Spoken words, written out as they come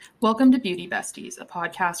Welcome to Beauty Besties, a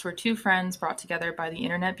podcast where two friends brought together by the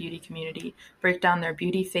internet beauty community break down their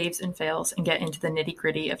beauty faves and fails and get into the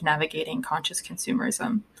nitty-gritty of navigating conscious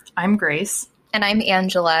consumerism. I'm Grace. And I'm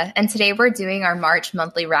Angela, and today we're doing our March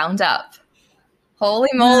monthly roundup.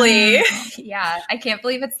 Holy moly. Yeah, I can't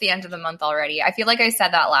believe it's the end of the month already. I feel like I said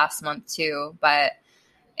that last month too, but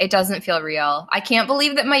it doesn't feel real. I can't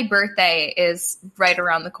believe that my birthday is right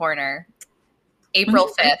around the corner.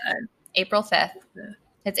 April 5th. April 5th.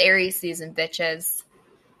 It's Aries season, bitches.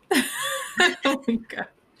 Oh my god.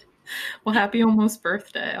 Well, happy almost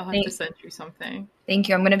birthday. I'll have to send you something. Thank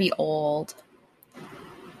you. I'm going to be old.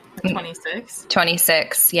 26?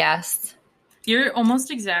 26, yes. You're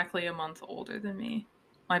almost exactly a month older than me.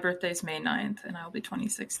 My birthday's May 9th, and I'll be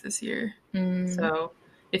 26 this year. So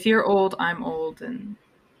if you're old, I'm old, and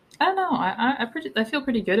I don't know. I feel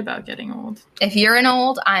pretty good about getting old. If you're an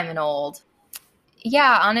old, I'm an old.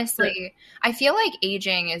 Yeah, honestly, I feel like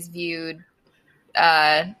aging is viewed,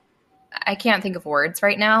 I can't think of words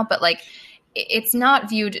right now, but like it's not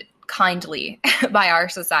viewed kindly by our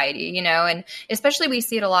society, you know, and especially we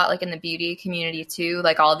see it a lot like in the beauty community too,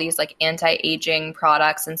 like all these like anti-aging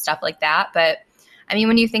products and stuff like that. But I mean,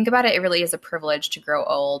 when you think about it, it really is a privilege to grow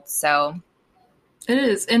old. So it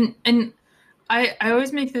is. And I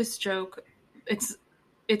always make this joke.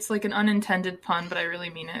 It's like an unintended pun, but I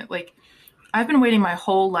really mean it. Like, I've been waiting my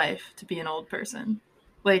whole life to be an old person.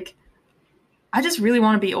 Like, I just really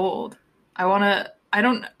want to be old. I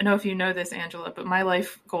don't know if you know this, Angela, but my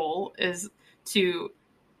life goal is to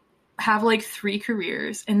have like 3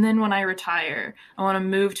 careers. And then when I retire, I want to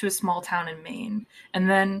move to a small town in Maine. And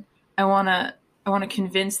then I want to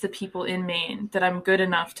convince the people in Maine that I'm good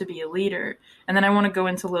enough to be a leader. And then I want to go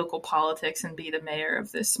into local politics and be the mayor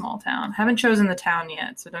of this small town. Haven't chosen the town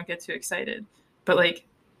yet, so don't get too excited. But like,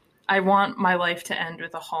 I want my life to end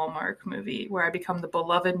with a Hallmark movie where I become the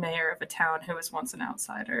beloved mayor of a town who was once an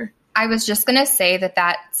outsider. I was just going to say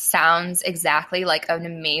that sounds exactly like an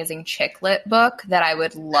amazing chick lit book that I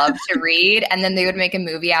would love to read. And then they would make a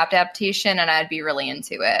movie adaptation and I'd be really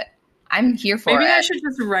into it. I'm here for it. Maybe I should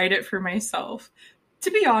just write it for myself.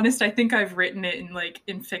 To be honest, I think I've written it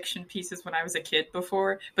in fiction pieces when I was a kid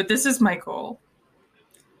before, but this is my goal.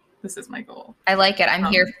 This is my goal. I like it. I'm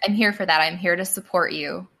here for that. I'm here to support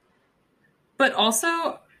you. But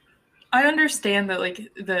also, I understand that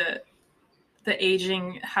like the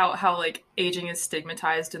aging, how like aging is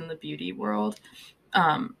stigmatized in the beauty world,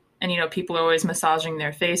 and you know people are always massaging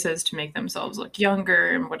their faces to make themselves look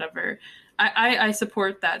younger and whatever. I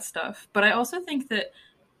support that stuff, but I also think that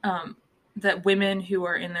that women who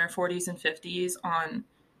are in their 40s and 50s on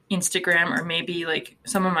Instagram are maybe like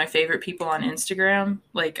some of my favorite people on Instagram.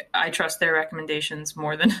 Like I trust their recommendations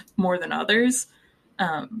more than others.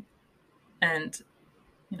 And,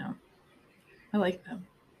 you know, I like them.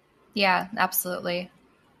 Yeah, absolutely.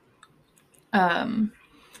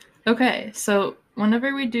 Okay, so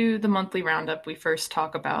whenever we do the monthly roundup, we first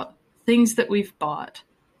talk about things that we've bought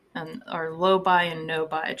and our low buy and no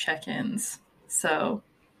buy check-ins. So,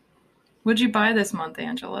 what'd you buy this month,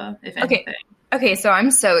 Angela, if anything? Okay, so I'm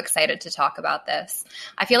so excited to talk about this.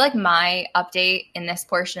 I feel like my update in this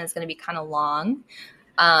portion is going to be kind of long.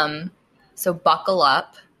 So buckle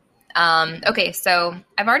up. Okay, so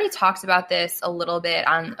I've already talked about this a little bit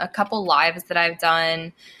on a couple lives that I've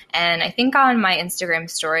done, and I think on my Instagram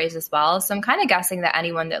stories as well. So I'm kind of guessing that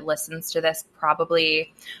anyone that listens to this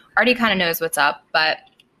probably already kind of knows what's up, but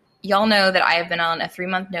y'all know that I have been on a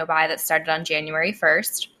 3-month no-buy that started on January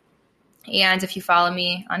 1st. And if you follow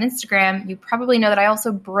me on Instagram, you probably know that I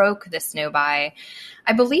also broke this no-buy.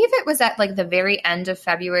 I believe it was at like the very end of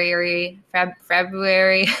February.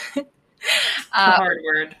 Hard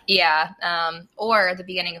word. Yeah. Or the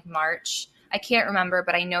beginning of March. I can't remember,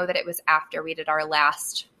 but I know that it was after we did our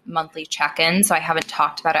last monthly check-in, so I haven't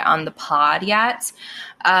talked about it on the pod yet.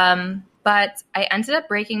 But I ended up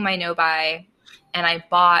breaking my no-buy, and I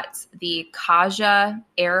bought the Kaja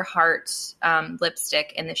Earhart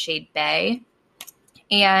lipstick in the shade Bay.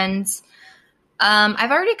 And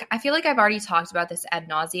I feel like I've already talked about this ad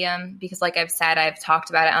nauseum because like I've said, I've talked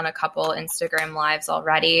about it on a couple Instagram lives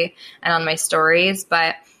already and on my stories,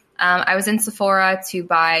 but I was in Sephora to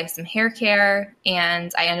buy some hair care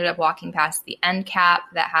and I ended up walking past the end cap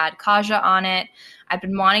that had Kaja on it. I've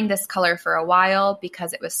been wanting this color for a while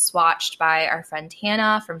because it was swatched by our friend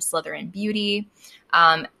Hannah from Slytherin Beauty.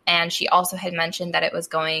 And she also had mentioned that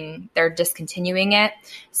they're discontinuing it.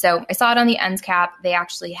 So I saw it on the end cap. They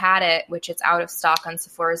actually had it, which it's out of stock on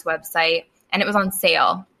Sephora's website, and it was on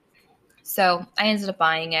sale. So I ended up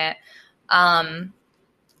buying it.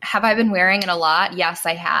 Have I been wearing it a lot? Yes,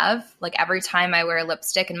 I have. Like every time I wear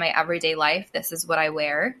lipstick in my everyday life, this is what I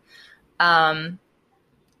wear.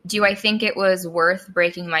 Do I think it was worth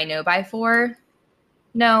breaking my no buy for?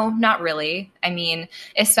 No, not really. I mean,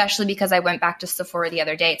 especially because I went back to Sephora the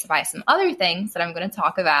other day to buy some other things that I'm going to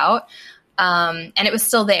talk about. And it was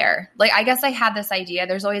still there. Like, I guess I had this idea.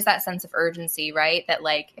 There's always that sense of urgency, right? That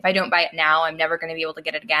like, if I don't buy it now, I'm never going to be able to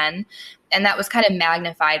get it again. And that was kind of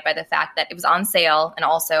magnified by the fact that it was on sale. And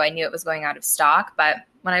also I knew it was going out of stock. But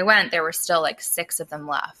when I went, there were still like 6 of them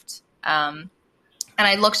left. And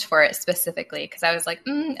I looked for it specifically because I was like,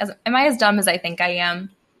 am I as dumb as I think I am?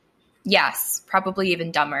 Yes, probably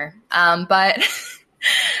even dumber. But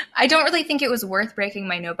I don't really think it was worth breaking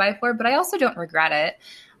my no buy for, but I also don't regret it.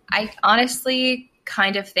 I honestly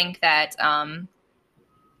kind of think that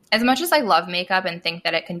as much as I love makeup and think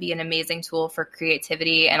that it can be an amazing tool for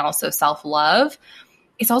creativity and also self-love,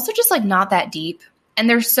 it's also just like not that deep. And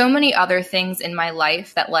there's so many other things in my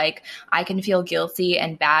life that like I can feel guilty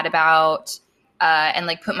and bad about and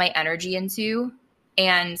like put my energy into.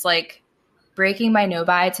 And like breaking my no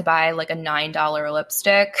buy to buy like a $9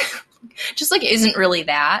 lipstick just like isn't really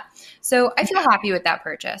that. So I feel happy with that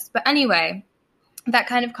purchase. But anyway, that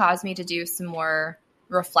kind of caused me to do some more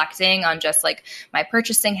reflecting on just like my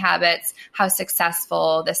purchasing habits, how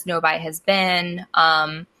successful this no buy has been,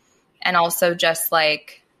 and also just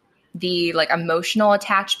like the like emotional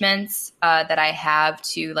attachments that I have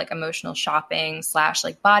to like emotional shopping /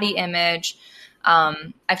 like body image.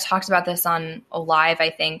 I've talked about this on a live, I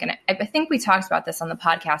think, and I think we talked about this on the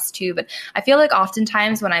podcast too, but I feel like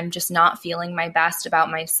oftentimes when I'm just not feeling my best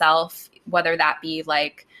about myself, whether that be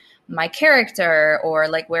like my character or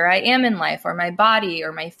like where I am in life or my body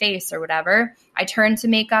or my face or whatever, I turn to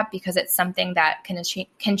makeup because it's something that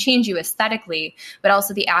can change you aesthetically, but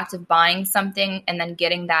also the act of buying something and then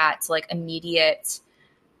getting that like immediate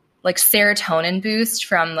like serotonin boost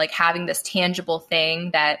from like having this tangible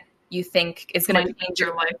thing that you think is going to make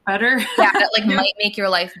your life better. Yeah, that like might make your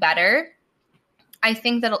life better. I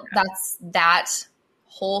think that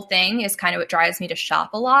whole thing is kind of what drives me to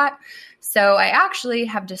shop a lot. So I actually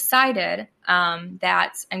have decided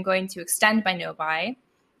that I'm going to extend my no buy,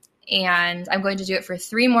 and I'm going to do it for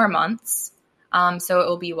 3 more months. So it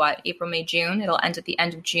will be April, May, June. It'll end at the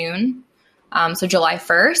end of June. So July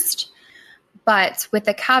 1st. But with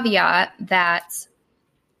the caveat that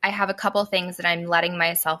I have a couple things that I'm letting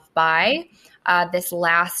myself buy this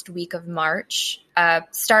last week of March,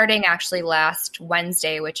 starting actually last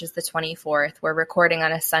Wednesday, which is the 24th. We're recording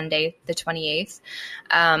on a Sunday, the 28th,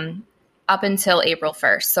 up until April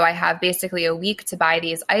 1st. So I have basically a week to buy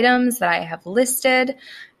these items that I have listed,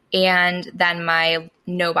 and then my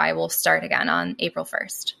no buy will start again on April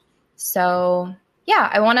 1st. So yeah,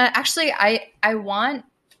 I want to actually, I want,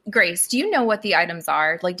 Grace, do you know what the items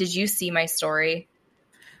are? Like, did you see my story?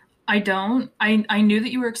 I don't. I knew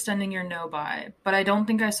that you were extending your no buy, but I don't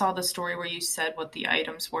think I saw the story where you said what the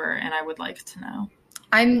items were, and I would like to know.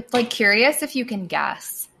 I'm like curious if you can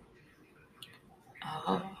guess.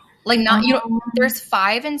 Oh. Like not you don't, there's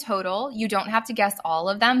 5 in total. You don't have to guess all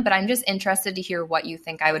of them, but I'm just interested to hear what you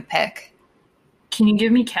think I would pick. Can you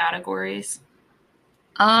give me categories?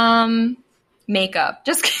 Makeup.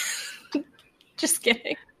 Just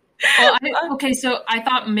kidding. Well, okay, so I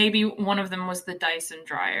thought maybe one of them was the Dyson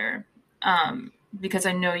dryer, because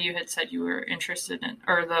I know you had said you were interested in,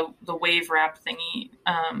 or the wave wrap thingy.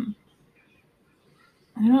 I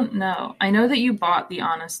don't know. I know that you bought the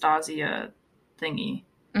Anastasia thingy,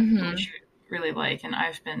 which you really like, and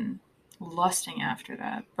I've been lusting after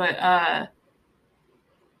that. But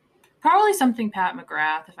probably something Pat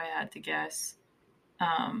McGrath, if I had to guess.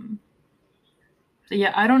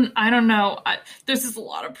 Yeah, I don't know. This is a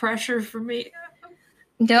lot of pressure for me.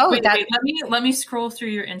 No, wait, let me scroll through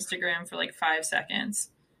your Instagram for like 5 seconds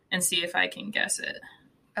and see if I can guess it.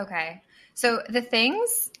 Okay. So the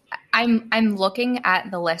things I'm looking at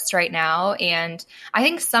the list right now, and I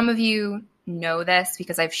think some of you know this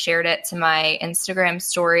because I've shared it to my Instagram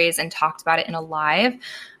stories and talked about it in a live.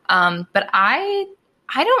 But I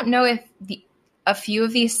don't know if a few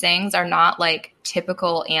of these things are not like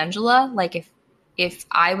typical Angela. Like if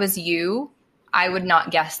I was you, I would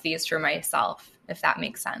not guess these for myself, if that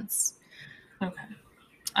makes sense. Okay.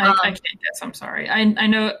 I can't guess. I'm sorry. I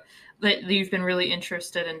know that you've been really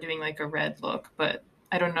interested in doing like a red look, but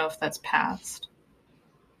I don't know if that's past.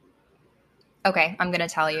 Okay, I'm going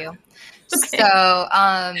to tell you. Okay. So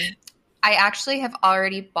I actually have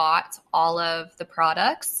already bought all of the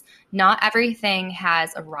products, Not everything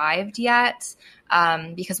has arrived yet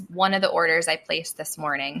because one of the orders I placed this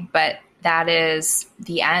morning, but that is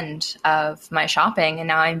the end of my shopping, and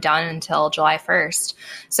now I'm done until July 1st.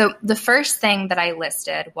 So the first thing that I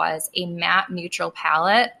listed was a matte neutral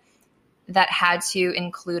palette that had to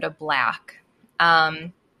include a black.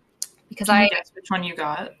 Because Can you guess which one you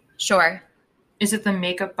got? Sure. Is it the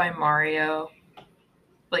Makeup by Mario,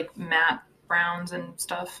 like matte browns and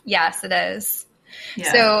stuff? Yes, it is.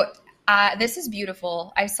 Yeah. So this is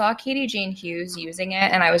beautiful. I saw Katie Jane Hughes using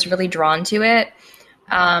it, and I was really drawn to it.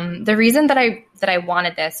 The reason that I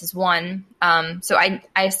wanted this is one. So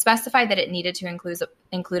I specified that it needed to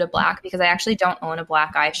include a black because I actually don't own a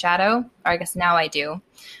black eyeshadow, or I guess now I do.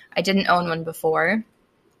 I didn't own one before,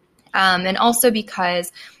 and also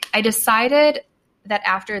because I decided that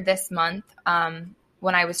after this month,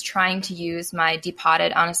 when I was trying to use my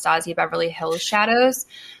depotted Anastasia Beverly Hills shadows,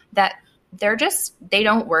 that they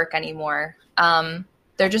don't work anymore.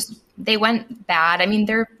 They went bad. I mean,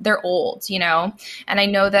 they're old, you know, and I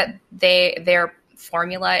know that their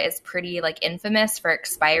formula is pretty like infamous for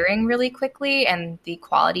expiring really quickly and the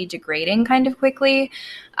quality degrading kind of quickly.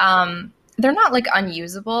 They're not like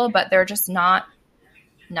unusable, but they're just not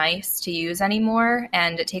nice to use anymore,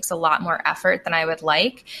 and it takes a lot more effort than I would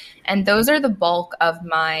like. And those are the bulk of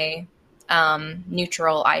my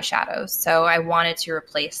neutral eyeshadows. So I wanted to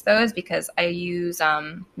replace those because I use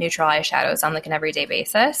neutral eyeshadows on like an everyday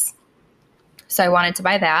basis. So I wanted to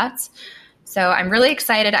buy that. So I'm really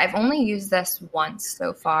excited. I've only used this once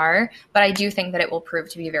so far, but I do think that it will prove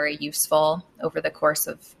to be very useful over the course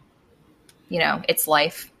of, you know, its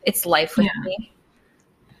life with me.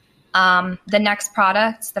 The next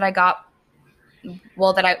product that I got,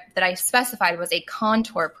 well, that I specified was a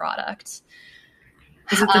contour product.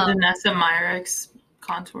 Is it the Danessa Myricks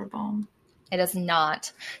contour balm? It is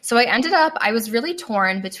not. So I was really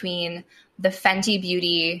torn between the Fenty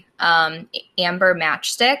Beauty Amber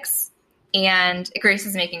Matchsticks, and Grace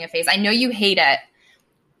is making a face. I know you hate it.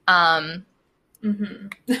 Mm-hmm.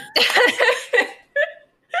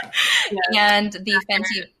 And the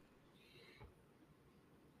Fenty.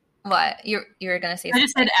 What? You were going to say something? I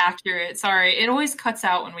just said accurate. Sorry. It always cuts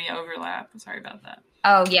out when we overlap. Sorry about that.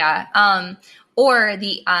 Oh, yeah. Or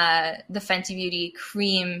the Fenty Beauty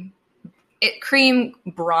cream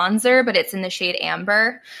bronzer, but it's in the shade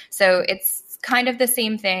Amber. So it's kind of the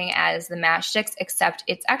same thing as the Matchsticks, except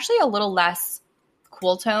it's actually a little less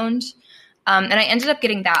cool toned. And I ended up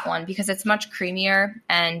getting that one because it's much creamier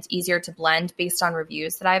and easier to blend based on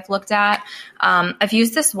reviews that I've looked at. I've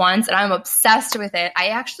used this once and I'm obsessed with it. I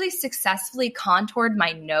actually successfully contoured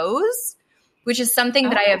my nose, which is something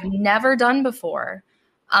that I have never done before.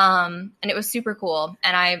 And it was super cool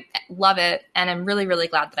and I love it. And I'm really, really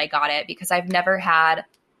glad that I got it because I've never had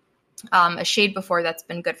a shade before that's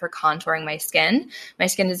been good for contouring my skin. My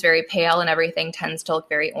skin is very pale and everything tends to look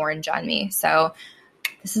very orange on me. So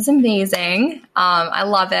this is amazing. I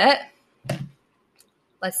love it.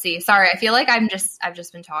 Let's see. Sorry, I feel like I've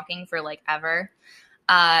just been talking for like ever.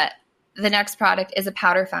 The next product is a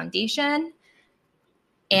powder foundation.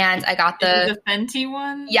 And I got the Fenty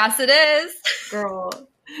one? Yes, it is. Girl.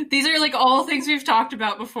 These are like all things we've talked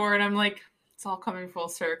about before, and I'm like, it's all coming full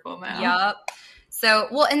circle now. Yep. So,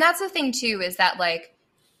 well, and that's the thing too, is that like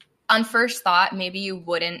on first thought, maybe you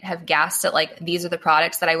wouldn't have guessed at like these are the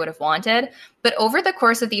products that I would have wanted. But over the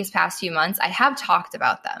course of these past few months, I have talked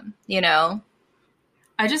about them, you know?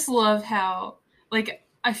 I just love how, like,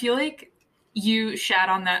 I feel like you shat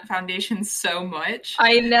on that foundation so much.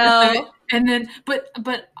 I know. And then, but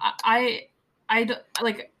I'm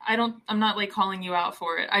not like calling you out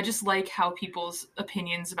for it. I just like how people's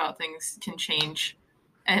opinions about things can change.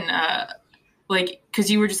 And, like, because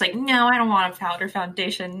you were just like, no, I don't want a powder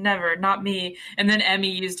foundation. Never. Not me. And then Emmy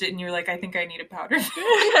used it and you're like, I think I need a powder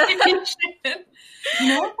foundation. You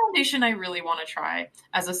know what foundation I really want to try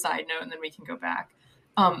as a side note, and then we can go back?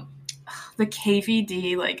 The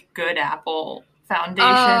KVD, like, Good Apple foundation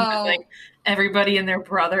that, like, everybody and their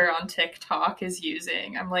brother on TikTok is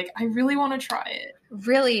using. I'm like, I really want to try it.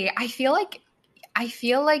 Really? I feel like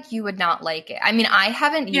you would not like it. I mean, I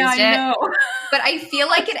haven't used I know. but I feel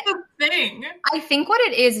like That's the thing. I think what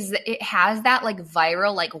it is that it has that like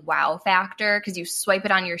viral like wow factor because you swipe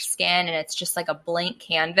it on your skin and it's just like a blank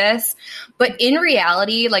canvas. But in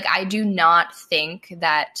reality, like I do not think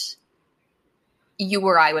that you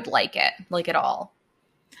or I would like it, like at all.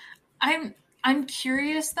 I'm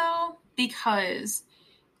curious though, because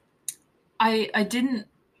I didn't,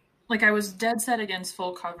 like, I was dead set against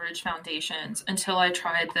full coverage foundations until I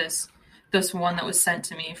tried this one that was sent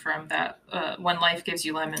to me from that When Life Gives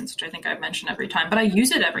You Lemons, which I think I've mentioned every time, but I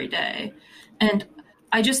use it every day. And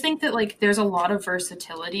I just think that like there's a lot of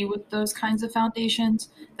versatility with those kinds of foundations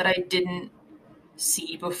that I didn't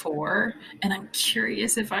see before, and I'm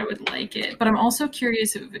curious if I would like it. But I'm also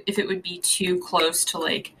curious if it would be too close to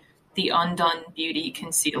like the Undone Beauty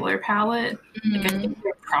concealer palette. Like I Mm. think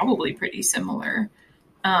they're probably pretty similar.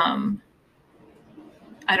 Um,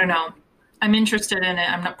 I don't know. I'm interested in it.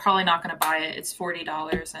 I'm not probably not going to buy it. It's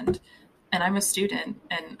 $40, and I'm a student,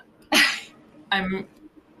 and I'm.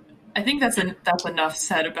 I think that's enough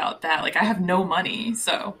said about that. Like I have no money,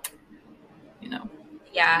 so you know.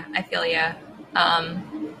 Yeah, I feel ya.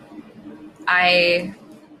 I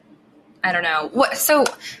I don't know. What so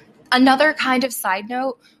another kind of side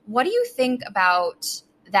note, what do you think about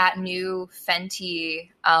that new Fenty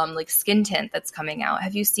like skin tint that's coming out?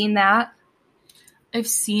 Have you seen that? I've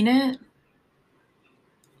seen it.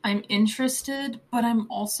 I'm interested, but I'm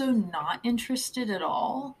also not interested at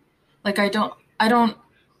all. Like I don't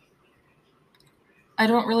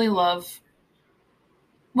really love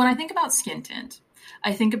when I think about skin tint.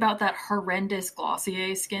 I think about that horrendous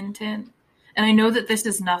Glossier skin tint. And I know that this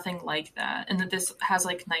is nothing like that and that this has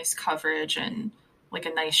like nice coverage and like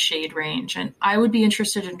a nice shade range and I would be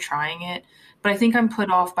interested in trying it, but I think I'm put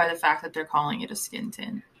off by the fact that they're calling it a skin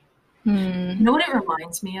tint. You Hmm. know what it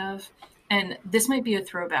reminds me of? And this might be a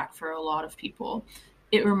throwback for a lot of people.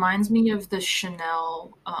 It reminds me of the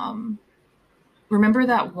Chanel. Remember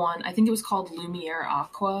that one? I think it was called Lumiere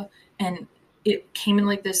Aqua, and it came in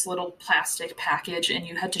like this little plastic package, and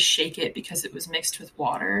you had to shake it because it was mixed with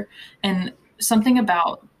water. And something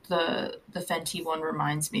about the Fenty one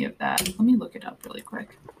reminds me of that. Let me look it up really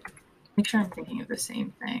quick. Make sure I'm thinking of the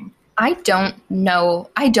same thing. I don't know.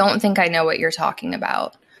 I don't think I know what you're talking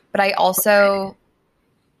about. But I also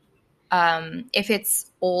if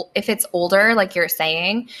it's older like you're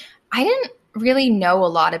saying, I didn't really know a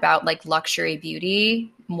lot about like luxury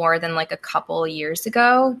beauty more than like a couple years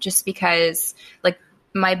ago just because like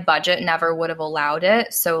my budget never would have allowed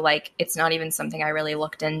it. So like it's not even something I really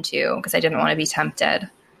looked into because I didn't want to be tempted.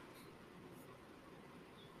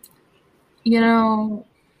 You know,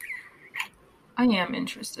 I am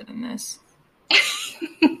interested in this.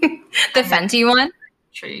 The Fenty one?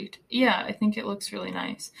 Intrigued. Yeah, I think it looks really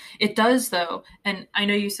nice. It does though, and I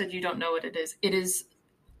know you said you don't know what it is. It is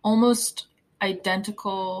almost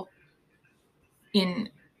identical in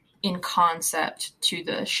concept to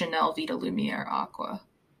the Chanel Vita Lumiere Aqua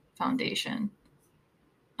foundation.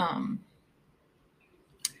 Um,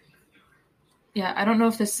 yeah, I don't know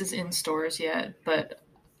if this is in stores yet, but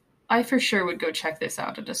I for sure would go check this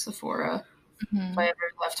out at a Sephora if I Mhm.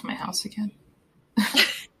 ever left my house again.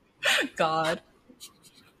 God.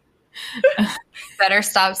 Better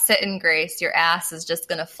stop sitting, Grace. Your ass is just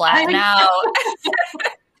gonna flatten I, out.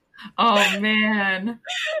 oh man.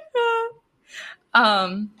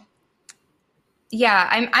 um yeah,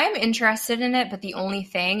 I'm interested in it, but the only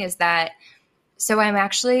thing is that so I'm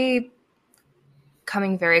actually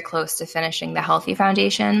coming very close to finishing the Healthy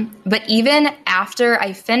Foundation. But even after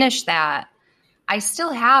I finish that, I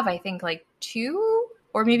still have, I think, like two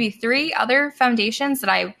or maybe three other foundations that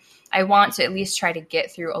I want to at least try to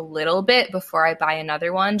get through a little bit before I buy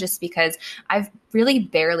another one, just because I've really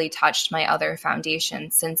barely touched my other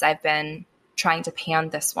foundation since I've been trying to pan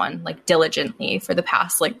this one like diligently for the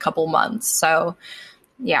past like couple months. So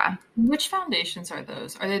yeah. Which foundations are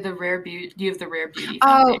those? Are they the Rare Beauty? Do you have the Rare Beauty Oh,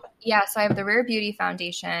 foundation? yeah. So I have the Rare Beauty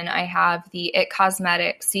foundation. I have the It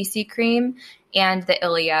Cosmetics CC cream and the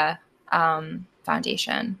Ilia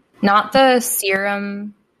foundation. Not the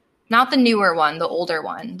serum, not the newer one, the older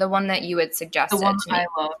one, the one that you had The one suggested to I me.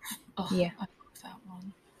 love. Oh, Yeah. I love that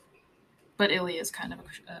one. But Illy is kind of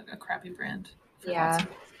a crappy brand for lots Yeah. of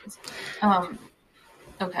reasons.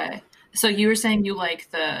 Okay. So you were saying you like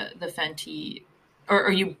the Fenty,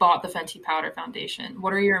 or you bought the Fenty powder foundation.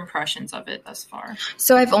 What are your impressions of it thus far?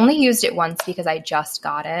 So I've only used it once because I just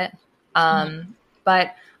got it.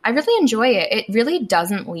 But I really enjoy it. It really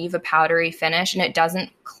doesn't leave a powdery finish and it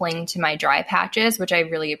doesn't cling to my dry patches, which I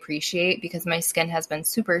really appreciate because my skin has been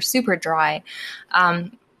super, super dry.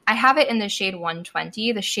 I have it in the shade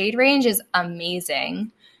 120. The shade range is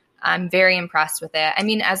amazing. I'm very impressed with it. I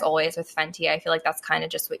mean, as always with Fenty, I feel like that's kind of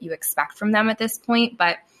just what you expect from them at this point,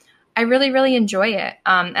 but I really, really enjoy it.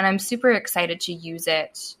 And I'm super excited to use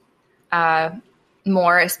it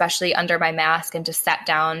more, especially under my mask and to set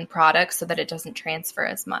down products so that it doesn't transfer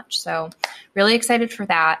as much. So really excited for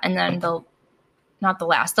that. And then the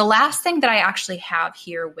last thing that I actually have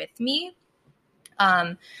here with me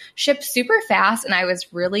shipped super fast. And I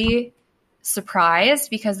was really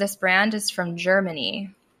surprised because this brand is from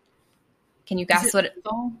Germany. Can you guess what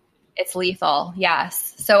lethal? it's lethal?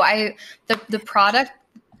 Yes. So the product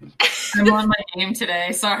I'm on my game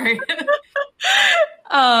today. Sorry.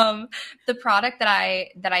 The product that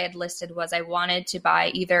I had listed was I wanted to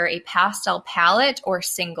buy either a pastel palette or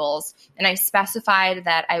singles, and I specified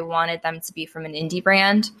that I wanted them to be from an indie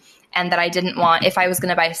brand, and that I didn't want, if I was going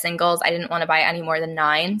to buy singles, I didn't want to buy any more than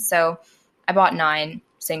 9. So I bought 9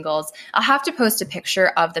 singles. I'll have to post a picture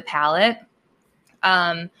of the palette,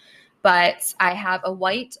 but I have a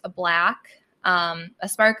white, a black, a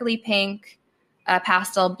sparkly pink, a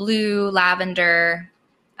pastel blue, lavender,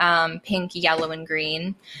 pink, yellow, and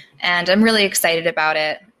green. And I'm really excited about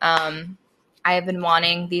it. I have been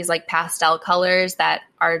wanting these like pastel colors that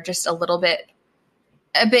are just a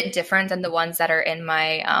bit different than the ones that are in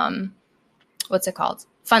my, what's it called?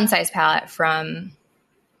 Fun Size palette from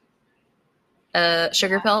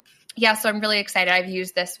Sugar Pill. Yeah, so I'm really excited. I've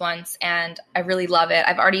used this once and I really love it.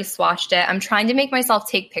 I've already swatched it. I'm trying to make myself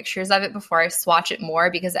take pictures of it before I swatch it more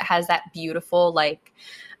because it has that beautiful like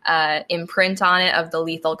imprint on it of the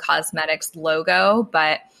Lethal Cosmetics logo,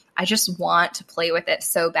 but I just want to play with it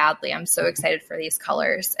so badly. I'm so excited for these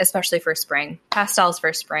colors, especially for spring. Pastels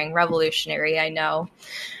for spring, revolutionary, I know.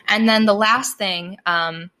 And then the last thing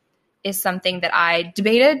is something that I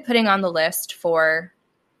debated putting on the list for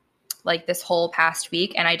like this whole past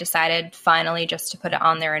week, and I decided finally just to put it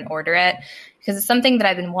on there and order it because it's something that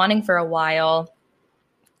I've been wanting for a while.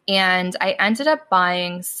 And I ended up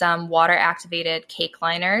buying some water-activated cake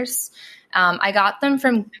liners. I got them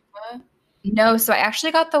from so I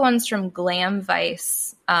actually got the ones from Glam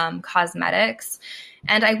Vice Cosmetics.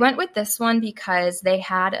 And I went with this one because they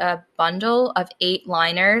had a bundle of 8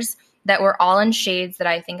 liners that were all in shades that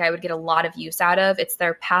I think I would get a lot of use out of. It's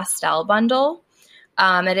their pastel bundle.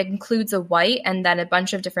 It includes a white and then a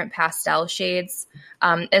bunch of different pastel shades,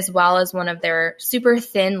 as well as one of their super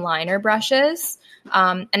thin liner brushes.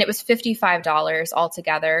 And it was $55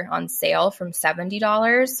 altogether on sale from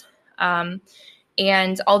 $70.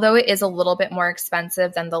 And although it is a little bit more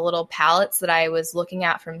expensive than the little palettes that I was looking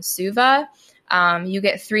at from Suva, you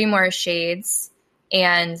get 3 more shades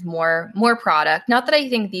and more product. Not that I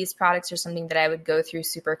think these products are something that I would go through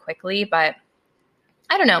super quickly, but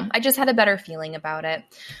I don't know. I just had a better feeling about it.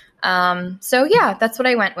 So yeah, that's what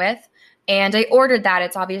I went with. And I ordered that.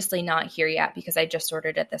 It's obviously not here yet because I just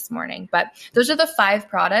ordered it this morning. But those are the 5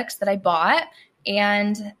 products that I bought.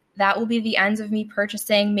 And that will be the end of me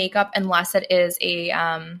purchasing makeup unless it is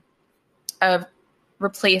a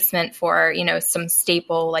replacement for, some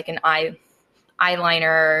staple like an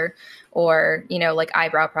eyeliner or, like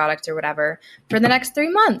eyebrow product or whatever for the next 3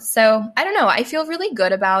 months. So I don't know. I feel really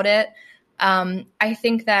good about it. I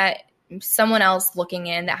think that someone else looking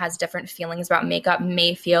in that has different feelings about makeup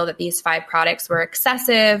may feel that these 5 products were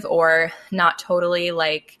excessive or not totally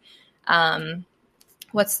like,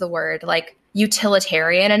 what's the word? Like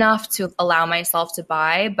utilitarian enough to allow myself to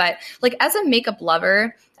buy. But like as a makeup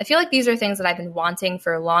lover, I feel like these are things that I've been wanting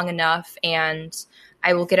for long enough and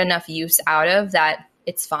I will get enough use out of that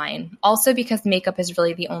it's fine. Also because makeup is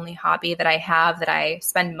really the only hobby that I have that I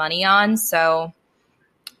spend money on. So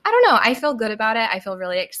I don't know. I feel good about it. I feel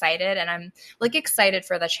really excited, and I'm like excited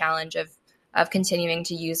for the challenge of continuing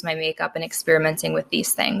to use my makeup and experimenting with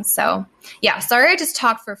these things. So yeah, sorry I just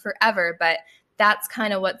talked for forever, but that's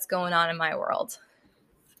kind of what's going on in my world.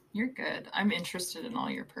 You're good. I'm interested in all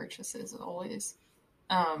your purchases always.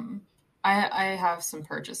 I have some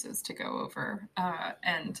purchases to go over.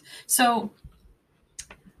 And so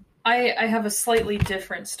I have a slightly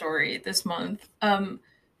different story this month.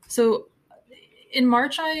 So in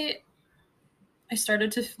March, I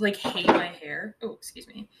started to like hate my hair. Oh, excuse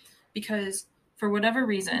me. Because for whatever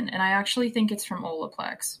reason, and I actually think it's from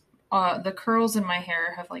Olaplex, the curls in my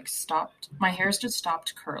hair have like stopped. My hair's just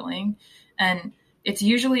stopped curling. And it's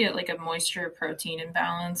usually at like a moisture protein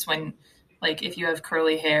imbalance when like if you have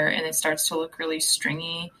curly hair and it starts to look really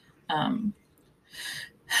stringy.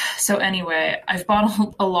 So anyway, I've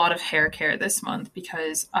bought a lot of hair care this month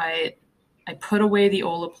because I put away the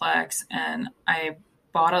Olaplex and I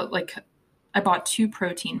bought 2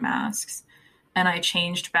 protein masks and I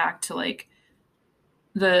changed back to like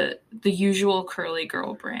the usual curly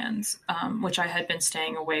girl brands, which I had been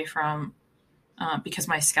staying away from because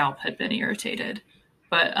my scalp had been irritated.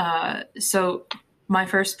 But so my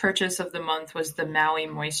first purchase of the month was the Maui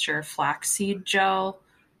Moisture Flaxseed Gel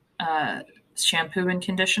shampoo and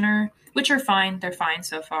conditioner, which are fine. They're fine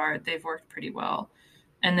so far. They've worked pretty well.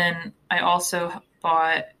 And then I also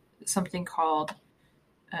bought something called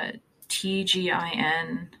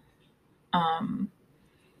TGIN. I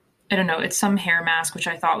don't know. It's some hair mask, which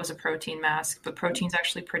I thought was a protein mask, but protein's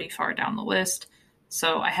actually pretty far down the list.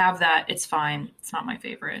 So I have that. It's fine. It's not my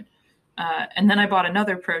favorite. And then I bought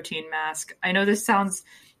another protein mask. I know this sounds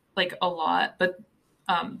like a lot, but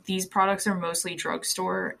these products are mostly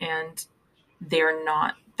drugstore and they're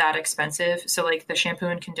not that expensive. So like the shampoo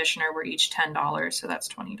and conditioner were each $10, so that's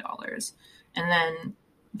 $20. And then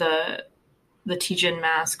the Tijin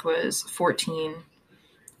mask was 14,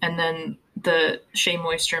 and then the Shea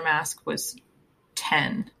Moisture mask was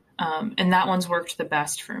 10. And that one's worked the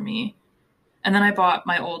best for me. And then I bought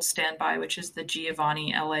my old standby, which is the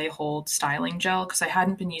Giovanni LA Hold styling gel, because I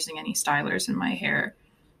hadn't been using any stylers in my hair,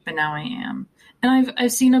 but now I am. And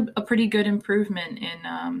I've seen a pretty good improvement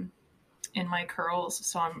in my curls,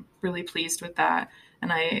 so I'm really pleased with that.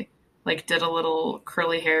 And I like did a little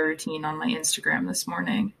curly hair routine on my Instagram this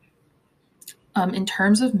morning. In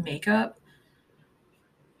terms of makeup,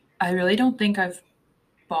 I really don't think I've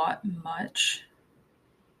bought much.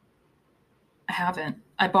 I haven't.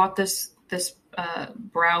 I bought this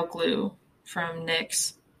brow glue from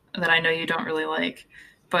NYX that I know you don't really like,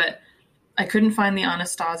 but I couldn't find the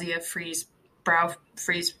Anastasia Freeze brow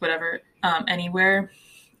freeze whatever anywhere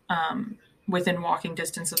within walking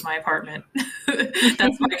distance of my apartment.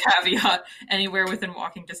 That's my caveat. Anywhere within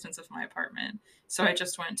walking distance of my apartment. So I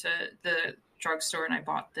just went to the drugstore and I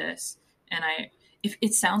bought this. And if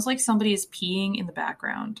it sounds like somebody is peeing in the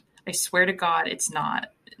background, I swear to God, it's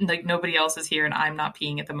not. Like nobody else is here and I'm not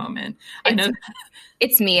peeing at the moment. I know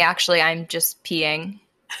it's me actually. I'm just peeing.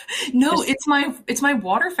 No, it's my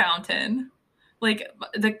water fountain. Like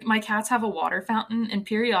my cats have a water fountain and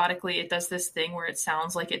periodically it does this thing where it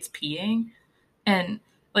sounds like it's peeing. And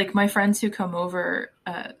like my friends who come over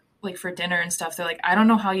like for dinner and stuff, they're like, I don't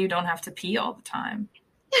know how you don't have to pee all the time.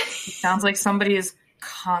 It sounds like somebody is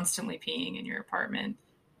constantly peeing in your apartment.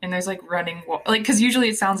 And there's like running water, like, because usually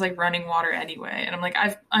it sounds like running water anyway. And I'm like,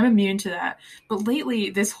 I'm immune to that. But lately,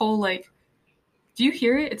 this whole like, do you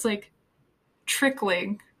hear it? It's like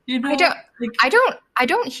trickling. You know, I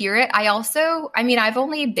don't hear it. I've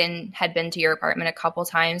only had been to your apartment a couple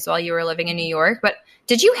times while you were living in New York. But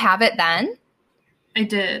did you have it then? I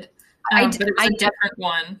did. But it was a different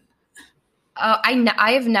one.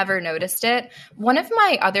 I have never noticed it. One of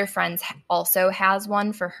my other friends also has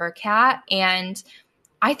one for her cat, and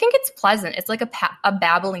I think it's pleasant. It's like a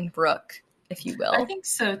babbling brook, if you will. I think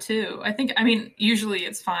so too. Usually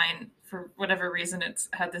it's fine. For whatever reason, it's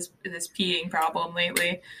had this peeing problem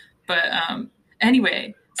lately. But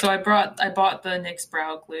anyway, so I bought the NYX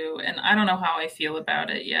brow glue, and I don't know how I feel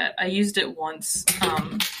about it yet. I used it once,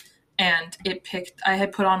 and I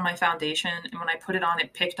had put on my foundation, and when I put it on,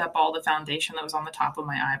 it picked up all the foundation that was on the top of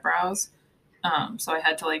my eyebrows. So I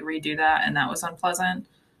had to like redo that, and that was unpleasant.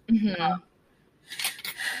 Mm-hmm.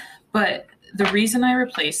 But the reason I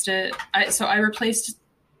replaced it, I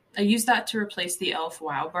used that to replace the e.l.f.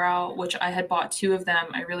 Wow Brow, which I had bought 2 of them.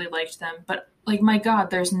 I really liked them, but like, my God,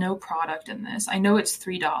 there's no product in this. I know it's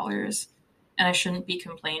 $3 and I shouldn't be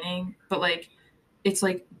complaining, but like, it's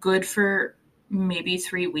like good for maybe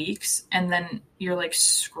 3 weeks. And then you're like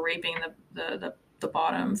scraping the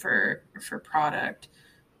bottom for product.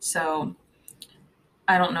 So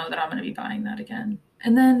I don't know that I'm going to be buying that again.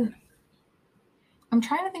 And then I'm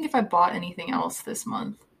trying to think if I bought anything else this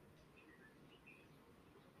month.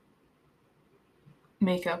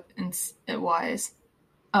 Makeup and wise.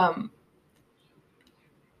 I've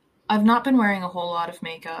not been wearing a whole lot of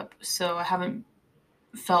makeup, so I haven't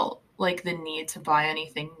felt like the need to buy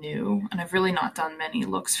anything new. And I've really not done many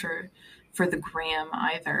looks for the gram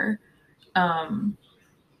either.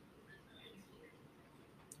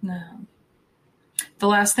 No. The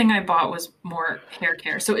last thing I bought was more hair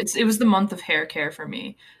care. So it was the month of hair care for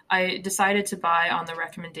me. I decided to buy on the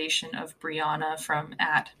recommendation of Brianna from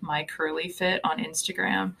 @mycurlyfit on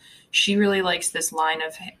Instagram. She really likes this line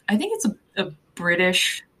of, I think it's a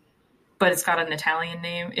British, but it's got an Italian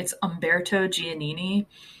name. It's Umberto Giannini.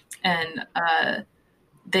 And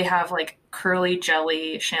they have like curly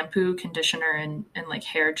jelly shampoo, conditioner, and like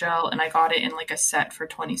hair gel. And I got it in like a set for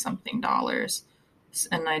 $20-something.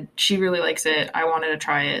 And she really likes it. I wanted to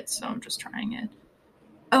try it, so I'm just trying it.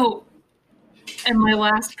 Oh, and my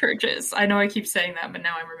last purchase. I know I keep saying that, but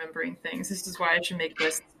now I'm remembering things. This is why I should make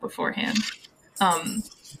lists beforehand. I've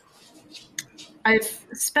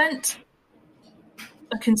spent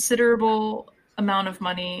a considerable amount of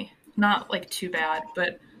money, not like too bad,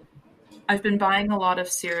 but I've been buying a lot of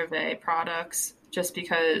CeraVe products just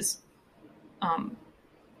because I'm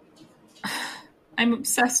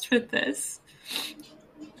obsessed with this.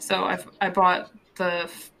 So I bought the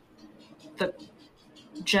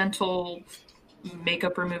gentle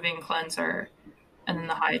makeup removing cleanser and then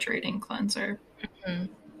the hydrating cleanser. Mm-hmm.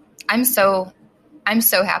 I'm so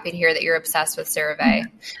happy to hear that you're obsessed with CeraVe. Mm-hmm.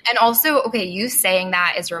 And also, okay, you saying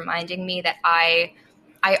that is reminding me that I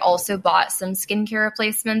I also bought some skincare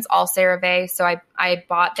replacements, all CeraVe. So I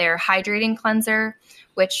bought their hydrating cleanser,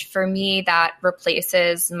 which for me, that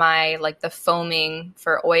replaces my like the foaming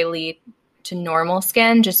for oily to normal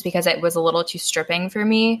skin, just because it was a little too stripping for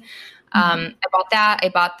me. I bought that. I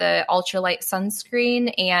bought the ultralight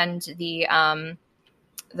sunscreen and the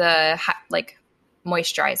like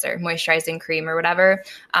moisturizing cream or whatever.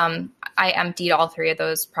 I emptied all three of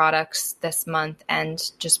those products this month and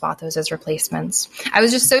just bought those as replacements. I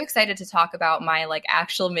was just so excited to talk about my like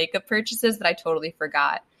actual makeup purchases that I totally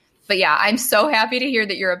forgot. But yeah, I'm so happy to hear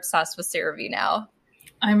that you're obsessed with CeraVe now.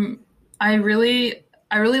 I really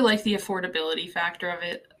like the affordability factor of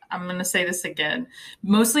it. I'm going to say this again,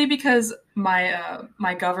 mostly because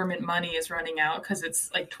my government money is running out because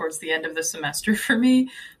it's like towards the end of the semester for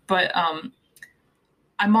me. But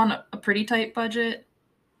I'm on a pretty tight budget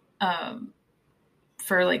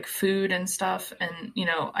for like food and stuff, and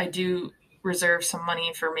I do reserve some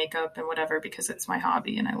money for makeup and whatever because it's my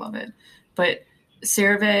hobby and I love it. But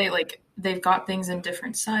CeraVe, like they've got things in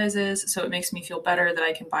different sizes, so it makes me feel better that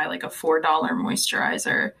I can buy like a $4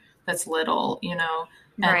 moisturizer that's little, and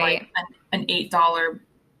Right. like an $8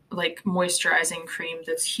 like moisturizing cream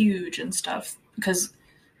that's huge and stuff. Because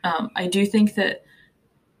I do think that,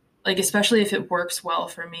 like, especially if it works well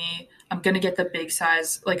for me, I'm going to get the big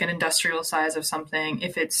size, like an industrial size of something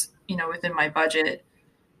if it's, within my budget,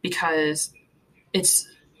 because it's,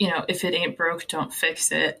 if it ain't broke, don't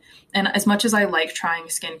fix it. And as much as I like trying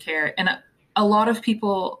skincare, and a lot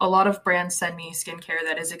of brands send me skincare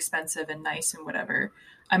that is expensive and nice and whatever,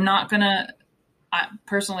 I'm not going to,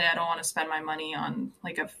 personally, I don't want to spend my money on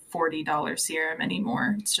like a $40 serum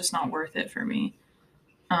anymore. It's just not worth it for me.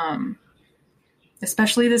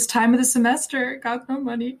 Especially this time of the semester, got no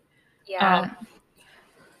money. Yeah.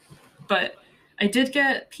 But I did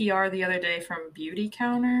get PR the other day from Beauty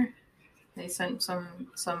Counter. They sent some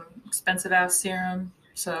expensive ass serum.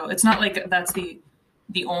 So it's not like that's the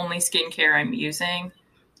only skincare I'm using.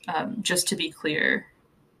 Just to be clear,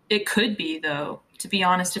 it could be though. To be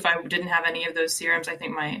honest, if I didn't have any of those serums, I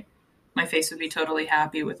think my face would be totally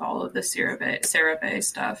happy with all of the CeraVe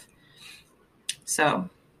stuff. So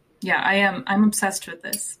yeah, I'm obsessed with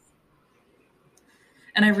this.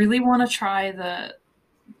 And I really want to try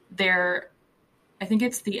their, I think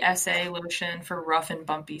it's the SA lotion for rough and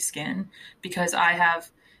bumpy skin, because I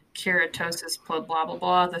have keratosis, blah, blah, blah,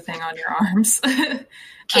 blah, the thing on your arms.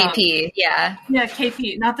 KP, yeah. Yeah,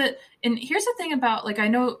 KP. Not that, and here's the thing about, like, I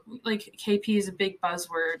know, like, KP is a big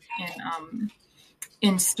buzzword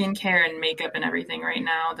in skincare and makeup and everything right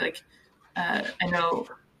now. Like, I know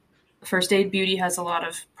First Aid Beauty has a lot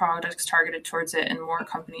of products targeted towards it, and more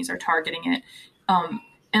companies are targeting it.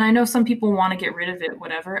 And I know some people want to get rid of it,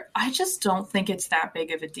 whatever. I just don't think it's that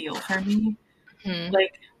big of a deal for me.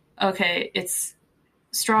 Like, okay, it's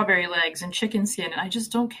strawberry legs and chicken skin, and I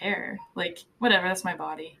just don't care. Like, whatever, that's my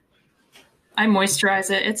body. I moisturize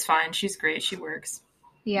it. It's fine. She's great. She works.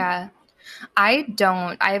 Yeah.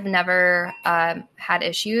 I've never had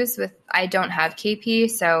issues with, I don't have KP,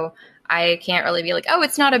 so I can't really be like, oh,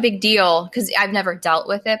 it's not a big deal, because I've never dealt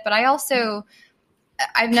with it. But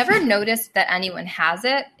I've never noticed that anyone has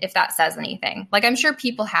it, if that says anything. Like, I'm sure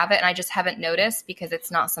people have it, and I just haven't noticed because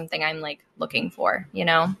it's not something I'm like looking for, I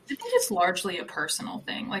think it's largely a personal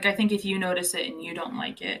thing. Like, I think if you notice it and you don't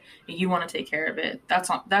like it, and you want to take care of it,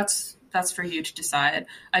 that's for you to decide.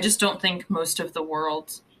 I just don't think most of the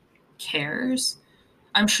world cares.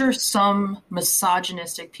 I'm sure some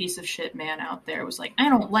misogynistic piece of shit man out there was like, I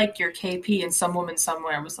don't like your KP, and some woman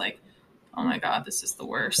somewhere was like, oh my god, this is the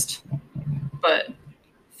worst. But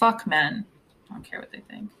fuck men. I don't care what they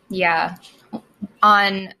think. Yeah.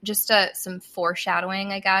 On just some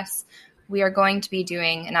foreshadowing, I guess, we are going to be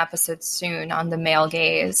doing an episode soon on the male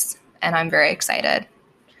gaze, and I'm very excited.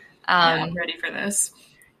 Yeah, I'm ready for this.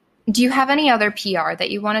 Do you have any other PR that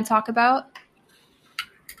you want to talk about?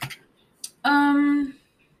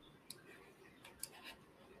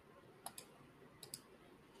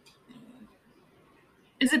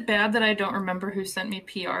 Is it bad that I don't remember who sent me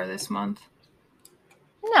PR this month?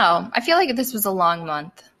 No, I feel like this was a long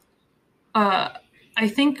month. I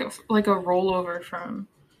think like a rollover from.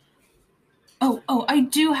 Oh, I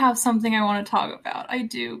do have something I want to talk about. I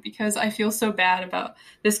do, because I feel so bad about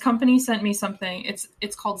this company sent me something.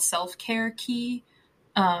 It's called Self Care Key,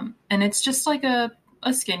 and it's just like a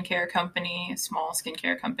skincare company, a small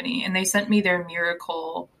skincare company, and they sent me their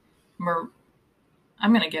Miracle.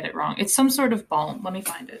 I'm gonna get it wrong. It's some sort of balm. Let me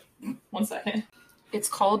find it. 1 second. It's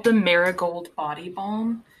called the Marigold Body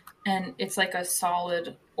Balm, and it's like a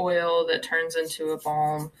solid oil that turns into a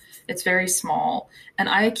balm. It's very small, and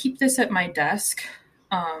I keep this at my desk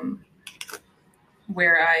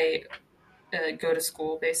where I go to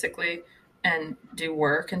school basically and do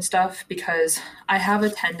work and stuff because I have a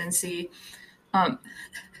tendency. Um,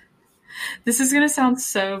 this is going to sound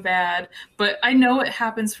so bad, but I know it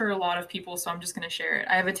happens for a lot of people, so I'm just going to share it.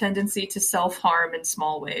 I have a tendency to self harm in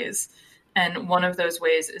small ways. And one of those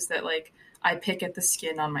ways is that, like, I pick at the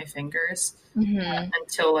skin on my fingers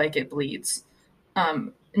until, like, it bleeds.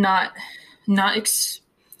 Not,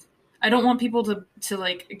 I don't want people to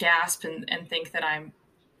like gasp and think that I'm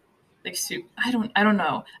like I don't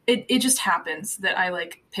know. It just happens that I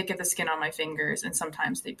like pick at the skin on my fingers and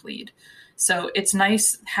sometimes they bleed. So it's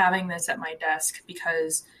nice having this at my desk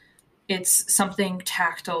because it's something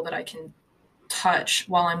tactile that I can touch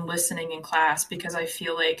while I'm listening in class because I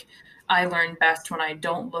feel like I learn best when I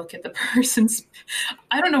don't look at the person's.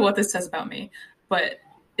 I don't know what this says about me, but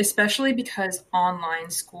especially because online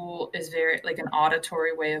school is very like an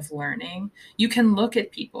auditory way of learning. You can look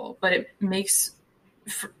at people, but it makes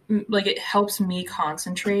like it helps me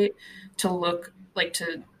concentrate to look like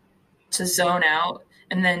to zone out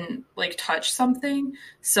and then like touch something.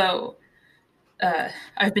 So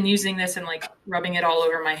I've been using this and like rubbing it all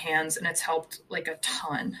over my hands and it's helped like a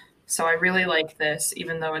ton. So I really like this,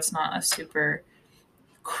 even though it's not a super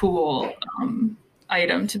cool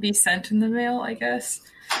item to be sent in the mail, I guess.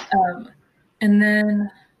 And then,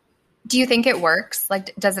 do you think it works?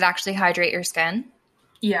 Like, does it actually hydrate your skin?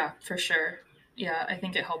 Yeah, for sure. Yeah, I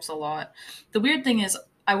think it helps a lot. The weird thing is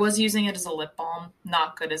I was using it as a lip balm,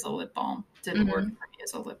 not good as a lip balm. Didn't work for me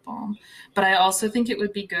as a lip balm. But I also think it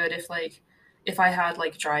would be good if I had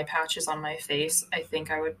like dry patches on my face, I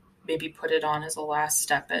think I would maybe put it on as a last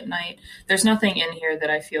step at night. There's nothing in here that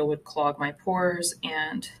I feel would clog my pores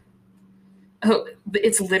and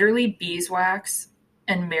it's literally beeswax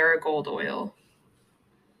and marigold oil.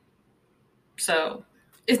 So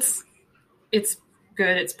it's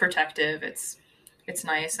good, it's protective, it's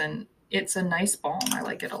nice, and it's a nice balm. I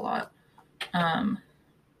like it a lot.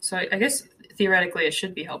 So I guess theoretically it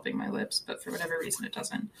should be helping my lips, but for whatever reason it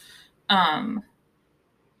doesn't.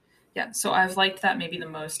 Yeah, so I've liked that maybe the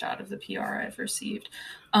most out of the PR I've received.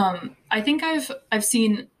 I think I've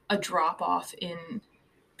seen a drop off in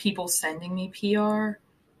people sending me PR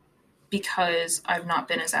because I've not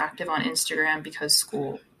been as active on Instagram because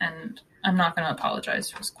school, and I'm not going to apologize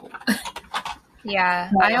for school.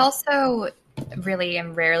 Yeah, I also really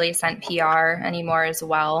am rarely sent PR anymore as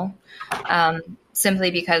well,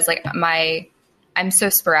 simply because like I'm so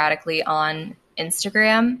sporadically on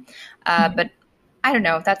Instagram, but I don't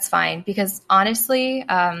know, that's fine because honestly,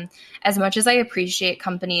 as much as I appreciate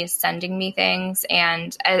companies sending me things,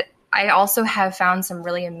 and I also have found some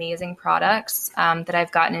really amazing products that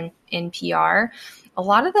I've gotten in PR. A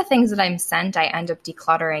lot of the things that I'm sent, I end up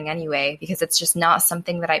decluttering anyway, because it's just not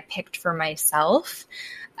something that I picked for myself.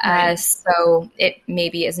 Right. So it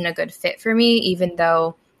maybe isn't a good fit for me, even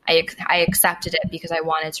though I accepted it because I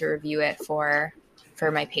wanted to review it for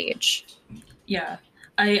my page. Yeah.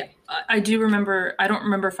 I do remember, I don't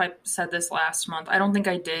remember if I said this last month. I don't think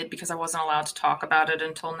I did because I wasn't allowed to talk about it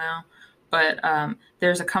until now. But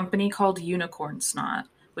there's a company called Unicorn Snot,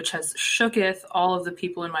 which has shooketh all of the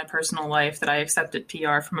people in my personal life that I accepted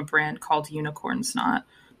PR from a brand called Unicorn Snot.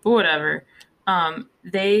 But whatever.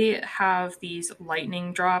 They have these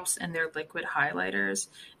lightning drops and they're liquid highlighters.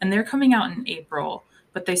 And they're coming out in April.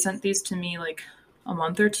 But they sent these to me like a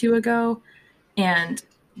month or two ago. And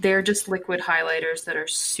they're just liquid highlighters that are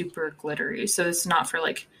super glittery. So it's not for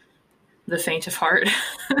like the faint of heart.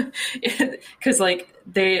 Because like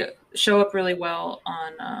they show up really well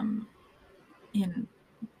on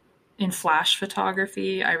in flash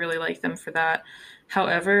photography. I really like them for that.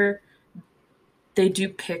 However, they do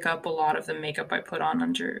pick up a lot of the makeup I put on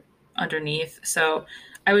underneath. So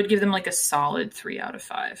I would give them like a solid 3 out of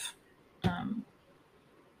 5.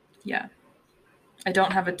 Yeah. I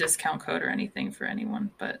don't have a discount code or anything for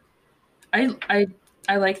anyone, but I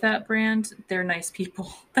like that brand. They're nice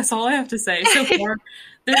people. That's all I have to say. So far,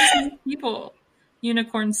 they're just nice people.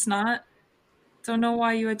 Unicorn Snot. Don't know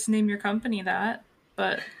why you had to name your company that,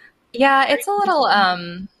 but yeah, it's a little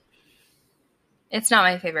it's not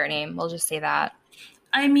my favorite name. We'll just say that.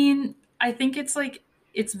 I mean, I think it's like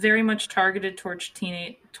it's very much targeted towards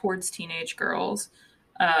teenage girls,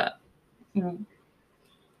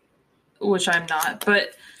 which I'm not. But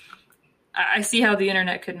I see how the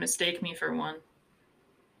internet could mistake me for one.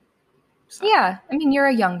 So. Yeah, I mean, you're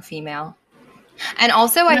a young female. And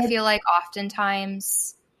also, I feel like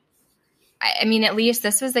oftentimes, I mean, at least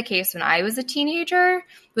this was the case when I was a teenager,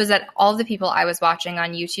 was that all the people I was watching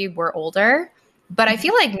on YouTube were older. But I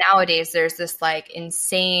feel like nowadays there's this like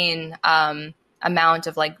insane amount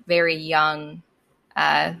of like very young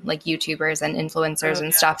like YouTubers and influencers and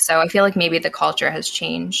yeah. stuff. So I feel like maybe the culture has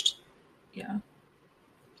changed. Yeah.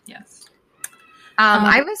 Yes.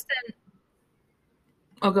 I was sent.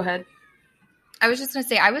 Oh, go ahead. I was just going to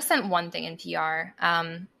say, I was sent one thing in PR,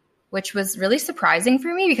 which was really surprising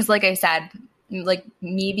for me because, like I said, like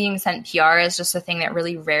me being sent PR is just a thing that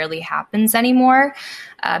really rarely happens anymore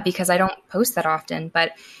because I don't post that often.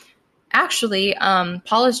 But actually,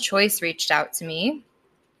 Paula's Choice reached out to me.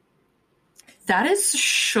 That is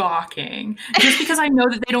shocking. Just because I know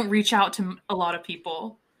that they don't reach out to a lot of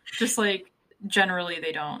people. Just like generally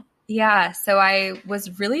they don't. Yeah, so I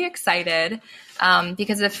was really excited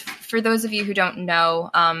because for those of you who don't know,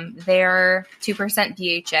 their 2%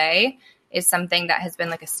 BHA is something that has been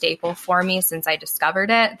like a staple for me since I discovered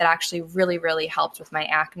it that actually really, really helped with my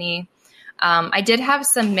acne. I did have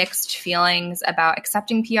some mixed feelings about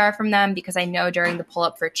accepting PR from them because I know during the Pull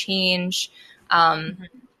Up for Change,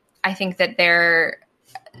 I think that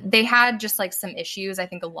they had just like some issues. I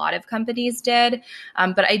think a lot of companies did.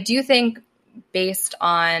 But I do think based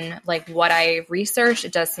on like what I researched,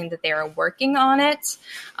 it does seem that they are working on it.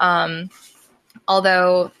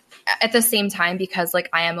 Although at the same time, because like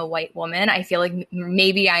I am a white woman, I feel like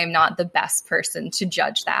maybe I am not the best person to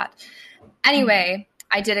judge that. Anyway,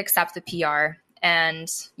 I did accept the PR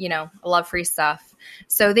and, you know, I love free stuff.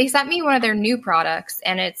 So they sent me one of their new products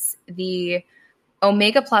and it's the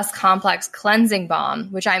Omega Plus Complex Cleansing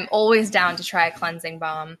Balm, which I'm always down to try a cleansing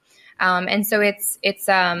balm. And so it's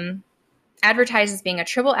advertised as being a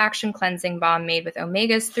triple action cleansing balm made with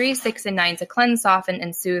omegas 3, 6, and 9 to cleanse, soften,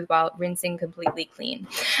 and soothe while rinsing completely clean.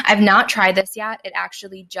 I've not tried this yet. It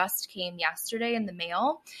actually just came yesterday in the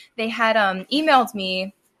mail. They had emailed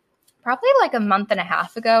me probably like a month and a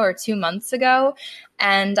half ago or 2 months ago.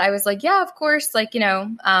 And I was like, yeah, of course. Like, you know,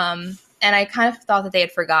 and I kind of thought that they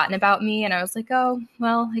had forgotten about me. And I was like, oh,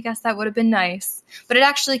 well, I guess that would have been nice. But it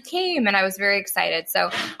actually came and I was very excited. So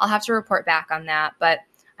I'll have to report back on that. But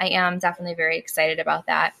I am definitely very excited about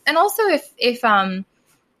that. And also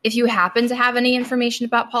if you happen to have any information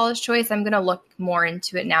about Paula's Choice, I'm going to look more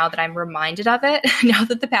into it now that I'm reminded of it, now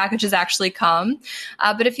that the package has actually come.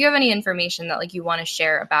 But if you have any information that like you want to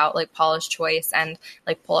share about like Paula's Choice and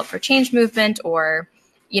like Pull Up for Change movement or,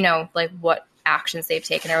 you know, like what actions they've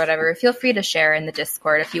taken or whatever, feel free to share in the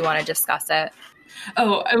Discord if you want to discuss it.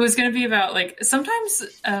 Oh, it was going to be about like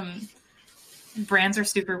sometimes brands are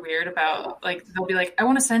super weird about like they'll be like, I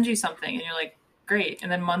want to send you something, and you're like, great, and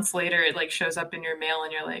then months later it like shows up in your mail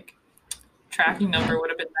and you're like, tracking number would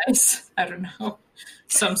have been nice. I don't know,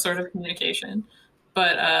 some sort of communication.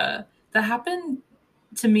 But that happened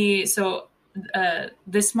to me. So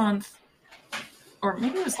this month, or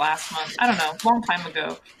maybe it was last month, I don't know, long time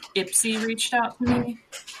ago, Ipsy reached out to me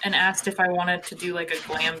and asked if I wanted to do like a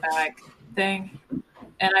glam bag thing,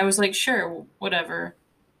 and I was like, sure, whatever,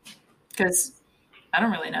 because I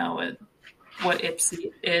don't really know what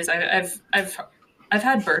Ipsy is. I've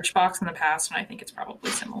had Birchbox in the past, and I think it's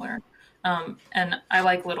probably similar. And I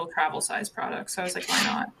like little travel size products, so I was like, why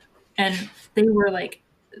not? And they were like,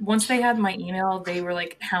 once they had my email, they were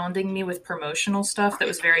like hounding me with promotional stuff that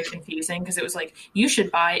was very confusing because it was like, you should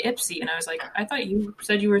buy Ipsy, and I was like, I thought you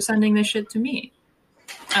said you were sending this shit to me.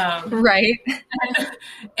 Right.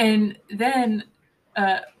 And then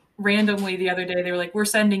randomly the other day they were like, we're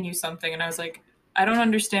sending you something, and I was like, I don't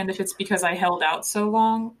understand if it's because I held out so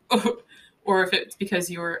long or if it's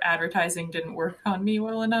because your advertising didn't work on me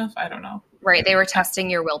well enough. I don't know. Right. They were testing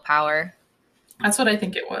your willpower. That's what I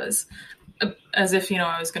think it was. As if, you know,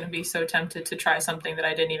 I was going to be so tempted to try something that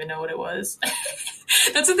I didn't even know what it was.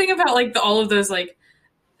 That's the thing about like all of those, like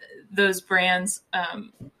those brands,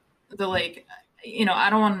 the like, you know, I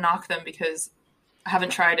don't want to knock them because I haven't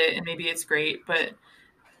tried it and maybe it's great. But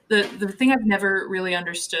the thing I've never really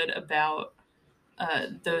understood about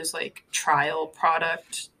those like trial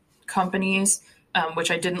product companies,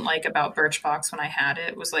 which I didn't like about Birchbox when I had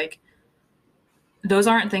it, was like, those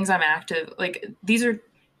aren't things I'm active. Like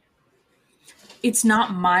it's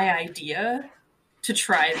not my idea to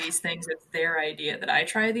try these things. It's their idea that I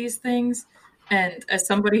try these things. And as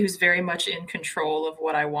somebody who's very much in control of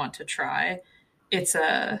what I want to try, it's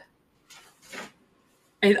I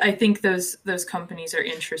think those companies are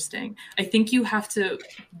interesting. I think you have to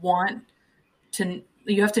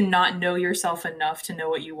you have to not know yourself enough to know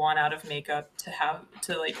what you want out of makeup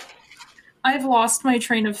to like, I've lost my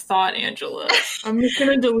train of thought, Angela. I'm just going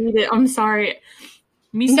to delete it. I'm sorry.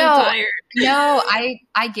 Me so tired. No,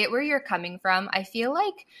 I get where you're coming from. I feel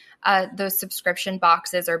like those subscription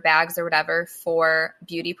boxes or bags or whatever for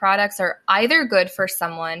beauty products are either good for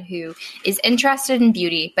someone who is interested in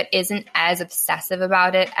beauty but isn't as obsessive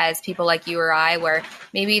about it as people like you or I, where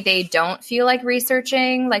maybe they don't feel like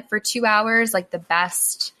researching like for 2 hours, like the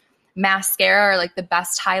best mascara or like the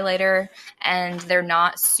best highlighter, and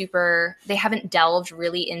they haven't delved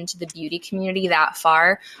really into the beauty community that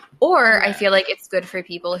far. Or I feel like it's good for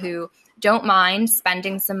people who don't mind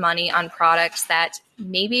spending some money on products that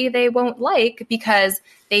maybe they won't like because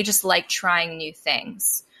they just like trying new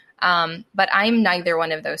things. But I'm neither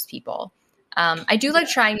one of those people. I do like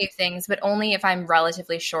trying new things, but only if I'm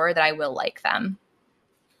relatively sure that I will like them.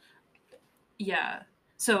 Yeah.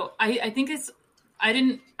 So I think I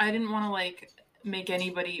didn't want to like make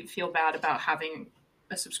anybody feel bad about having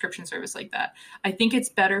a subscription service like that. I think it's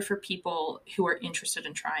better for people who are interested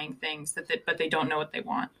in trying things but they don't know what they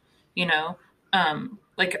want. You know,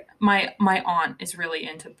 like my aunt is really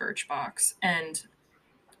into Birchbox, and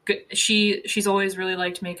she's always really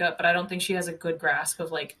liked makeup, but I don't think she has a good grasp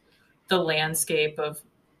of like the landscape of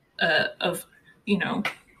you know,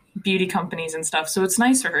 beauty companies and stuff. So it's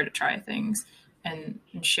nice for her to try things and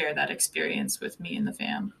share that experience with me and the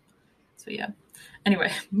fam. So yeah.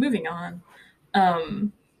 Anyway, moving on.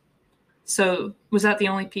 So was that the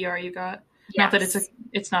only PR you got? Yes. Not that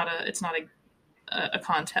it's not a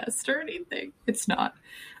contest or anything. It's not.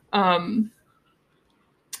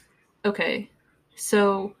 Okay.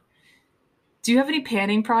 So do you have any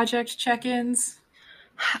panning project check-ins?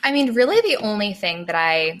 I mean, really the only thing that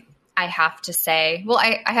I have to say, well,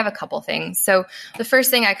 I have a couple things. So the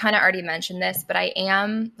first thing, I kind of already mentioned this, but I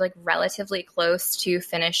am like relatively close to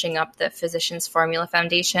finishing up the Physicians Formula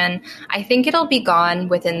Foundation. I think it'll be gone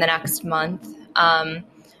within the next month,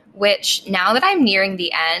 which now that I'm nearing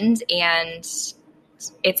the end and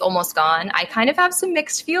it's almost gone, I kind of have some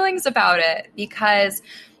mixed feelings about it because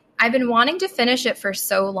I've been wanting to finish it for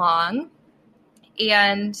so long.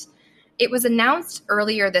 And it was announced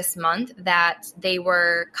earlier this month that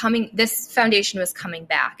this foundation was coming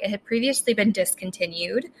back. It had previously been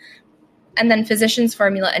discontinued. And then Physicians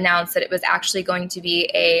Formula announced that it was actually going to be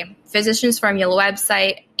a Physicians Formula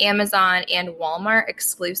website, Amazon, and Walmart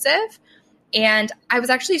exclusive. And I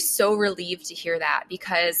was actually so relieved to hear that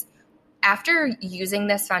because after using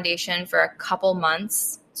this foundation for a couple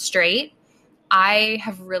months straight, I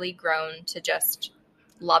have really grown to just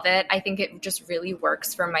love it. I think it just really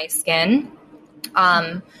works for my skin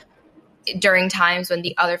during times when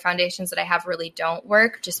the other foundations that I have really don't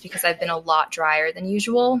work, just because I've been a lot drier than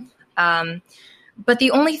usual. But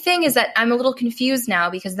the only thing is that I'm a little confused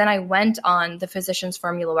now because then I went on the Physicians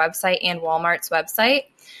Formula website and Walmart's website,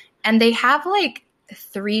 and they have like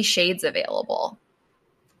 3 shades available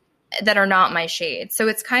that are not my shade. So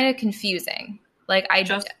it's kind of confusing. Like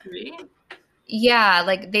Just 3? Yeah,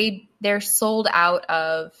 like they're sold out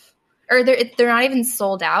of, or they're not even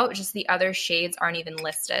sold out, just the other shades aren't even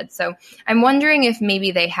listed. So I'm wondering if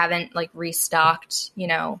maybe they haven't like restocked, you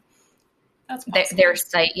know, their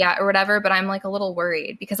site yet or whatever, but I'm like a little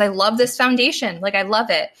worried because I love this foundation. Like I love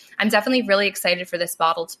it. I'm definitely really excited for this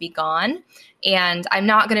bottle to be gone, and I'm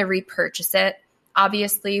not going to repurchase it.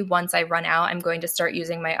 Obviously, once I run out, I'm going to start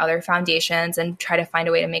using my other foundations and try to find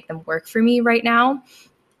a way to make them work for me right now.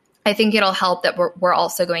 I think it'll help that we're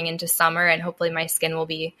also going into summer, and hopefully my skin will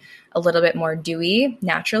be a little bit more dewy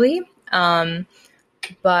naturally. But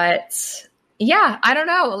yeah, I don't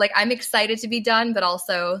know. Like I'm excited to be done, but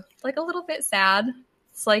also like a little bit sad.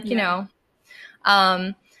 It's like, you know,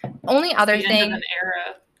 only other thing. End of an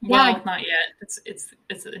era. Well, not yet. It's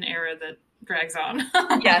an era that drags on.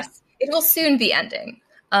 Yes, it will soon be ending.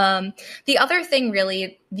 The other thing,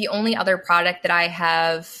 really, the only other product that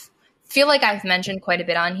I feel like I've mentioned quite a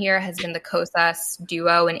bit on here has been the Kosas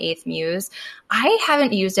Duo and Eighth Muse. I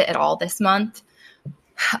haven't used it at all this month.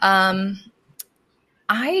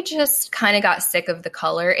 I just kind of got sick of the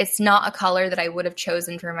color. It's not a color that I would have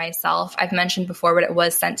chosen for myself. I've mentioned before, but it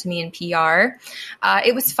was sent to me in PR.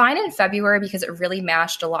 It was fine in February because it really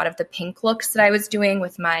matched a lot of the pink looks that I was doing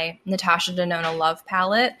with my Natasha Denona Love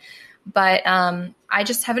palette. But I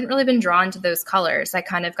just haven't really been drawn to those colors. I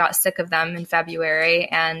kind of got sick of them in February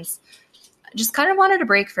and just kind of wanted a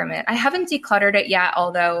break from it. I haven't decluttered it yet,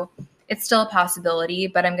 although it's still a possibility,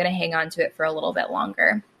 but I'm going to hang on to it for a little bit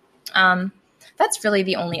longer. That's really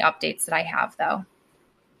the only updates that I have, though.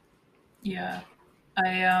 Yeah.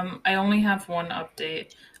 I only have one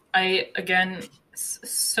update.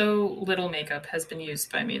 So little makeup has been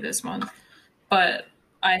used by me this month, but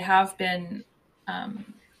I have been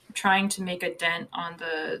trying to make a dent on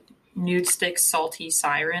the Nude Stick Salty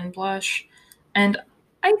Siren blush, and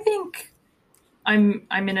I think I'm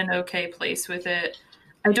in an okay place with it.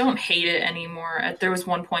 I don't hate it anymore. There was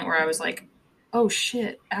one point where I was like, oh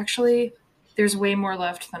shit, actually, there's way more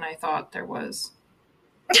left than I thought there was.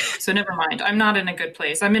 So never mind. I'm not in a good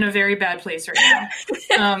place. I'm in a very bad place right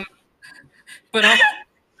now. Um, but I'll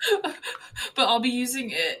but I'll be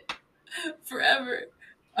using it forever.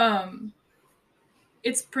 Um,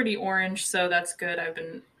 it's pretty orange, so that's good.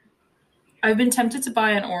 I've been tempted to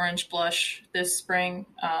buy an orange blush this spring,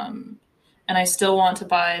 and I still want to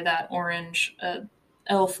buy that orange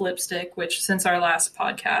elf lipstick, which since our last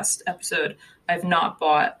podcast episode I've not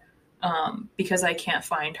bought, because I can't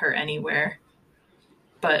find her anywhere.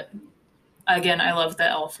 But again, I love the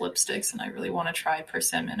elf lipsticks, and I really want to try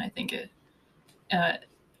Persimmon. I think uh,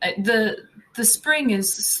 the spring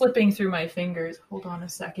is slipping through my fingers. Hold on a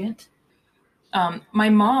second. My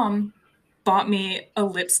mom bought me a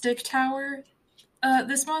lipstick tower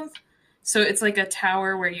this month. So it's like a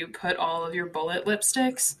tower where you put all of your bullet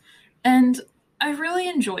lipsticks. And I really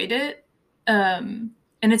enjoyed it. And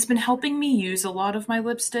it's been helping me use a lot of my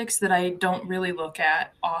lipsticks that I don't really look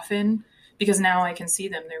at often because now I can see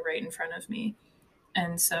them. They're right in front of me.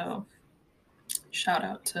 And so shout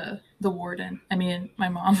out to the warden. I mean, my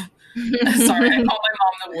mom. Sorry, I call my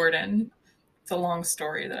mom the warden. It's a long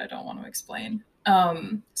story that I don't want to explain.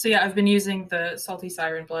 So yeah, I've been using the Salty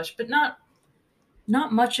Siren blush, but not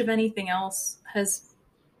much of anything else.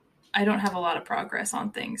 I don't have a lot of progress on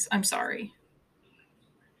things. I'm sorry.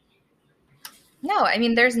 No, I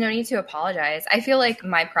mean, there's no need to apologize. I feel like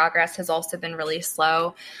my progress has also been really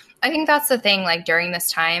slow. I think that's the thing. Like during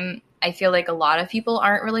this time, I feel like a lot of people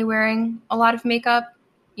aren't really wearing a lot of makeup,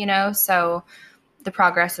 so the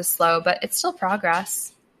progress is slow, but it's still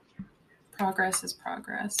progress. Progress is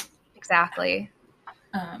progress. Exactly.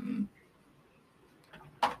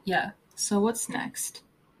 Yeah. So what's next?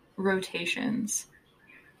 Rotations.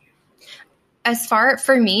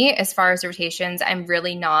 For me, as far as rotations, I'm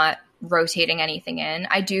really not rotating anything in.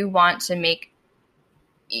 I do want to make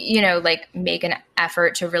an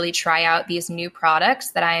effort to really try out these new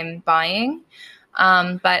products that I'm buying.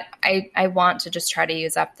 But I want to just try to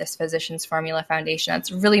use up this Physicians Formula foundation.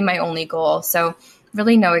 That's really my only goal. So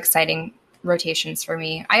really no exciting rotations for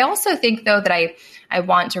me. I also think though that I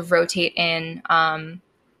want to rotate in,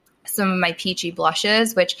 some of my peachy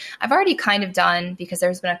blushes, which I've already kind of done because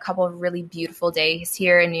there's been a couple of really beautiful days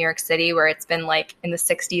here in New York City where it's been like in the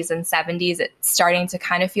 60s and 70s. It's starting to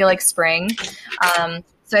kind of feel like spring.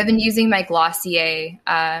 So I've been using my Glossier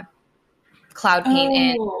Cloud Paint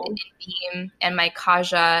in Beam and my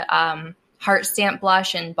Kaja Heart Stamp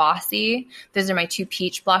blush in Bossy. Those are my two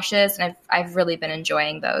peach blushes, and I've really been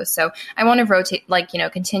enjoying those. So I want to rotate,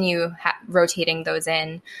 continue rotating those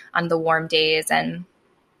in on the warm days and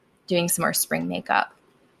doing some more spring makeup.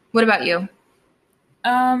 What about you?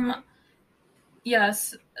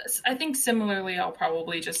 Yes, I think similarly, I'll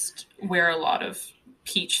probably just wear a lot of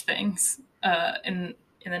peach things in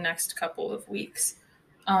the next couple of weeks.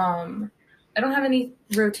 I don't have any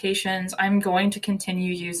rotations. I'm going to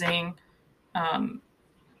continue using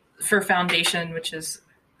for foundation, which is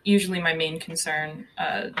usually my main concern,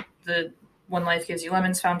 the One Life Gives You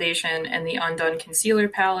Lemons foundation and the Undone Concealer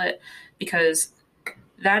palette, because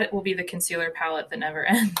that will be the concealer palette that never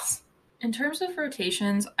ends. In terms of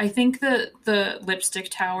rotations, I think that the lipstick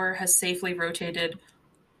tower has safely rotated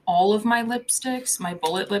all of my lipsticks, my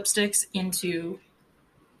bullet lipsticks, into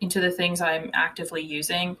the things I'm actively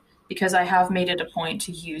using, because I have made it a point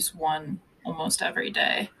to use one almost every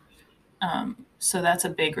day. So that's a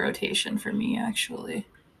big rotation for me, actually.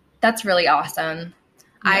 That's really awesome.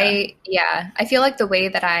 Yeah. I feel like the way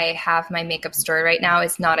that I have my makeup stored right now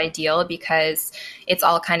is not ideal because it's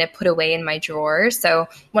all kind of put away in my drawers. So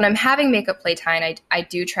when I'm having makeup playtime, I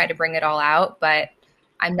do try to bring it all out, but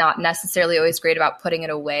I'm not necessarily always great about putting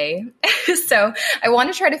it away. So I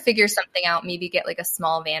want to try to figure something out, maybe get like a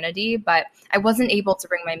small vanity, but I wasn't able to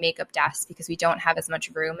bring my makeup desk because we don't have as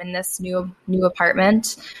much room in this new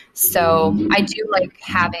apartment. So I do like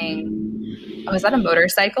having, oh, is that a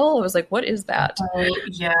motorcycle? I was like, what is that? Oh,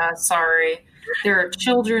 yeah, sorry. There are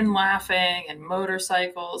children laughing and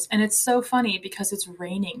motorcycles, and it's so funny because it's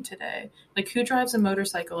raining today. Like, who drives a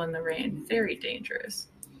motorcycle in the rain? Very dangerous.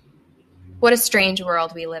 What a strange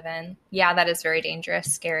world we live in. Yeah, that is very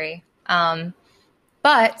dangerous, scary.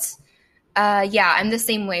 But I'm the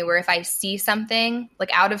same way where if I see something, like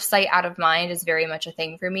out of sight, out of mind is very much a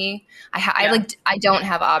thing for me. I don't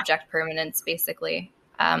have object permanence, basically.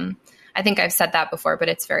 I think I've said that before, but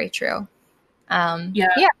it's very true.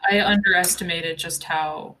 I underestimated just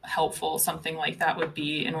how helpful something like that would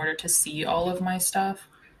be in order to see all of my stuff.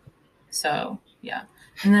 So, yeah.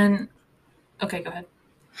 And then, okay, go ahead.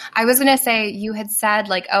 I was gonna say you had said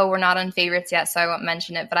like, oh, we're not on favorites yet, so I won't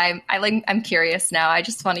mention it. But I'm curious now. I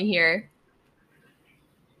just want to hear.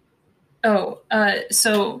 Oh,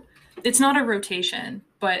 so it's not a rotation,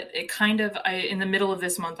 but it kind of I in the middle of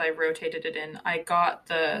this month I rotated it in. I got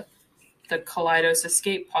the Kaleidos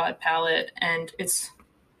Escape Pod palette, and it's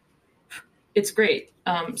great.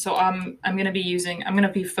 So I'm gonna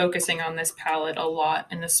be focusing on this palette a lot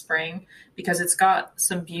in the spring because it's got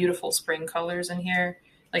some beautiful spring colors in here,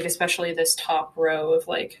 like especially this top row of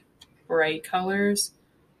like bright colors.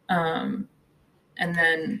 And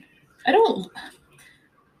then I don't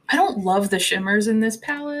I don't love the shimmers in this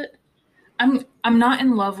palette. I'm not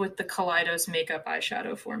in love with the Kaleidos makeup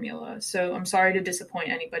eyeshadow formula, so I'm sorry to disappoint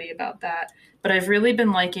anybody about that. But I've really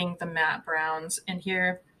been liking the matte browns in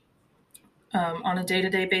here on a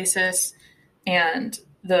day-to-day basis, and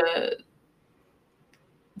the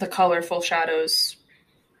colorful shadows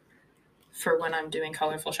for when I'm doing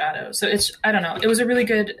colorful shadows. So it's I don't know. It was a really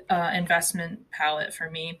good investment palette for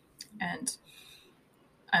me, and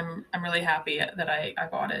I'm really happy that I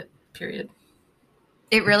bought it. Period.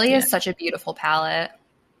 It really is such a beautiful palette.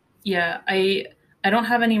 Yeah, I don't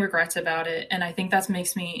have any regrets about it, and I think that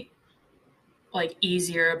makes me like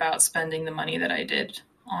easier about spending the money that I did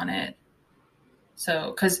on it.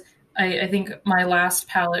 So, because I think my last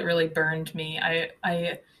palette really burned me.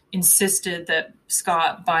 I insisted that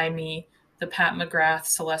Scott buy me the Pat McGrath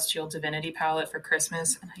Celestial Divinity palette for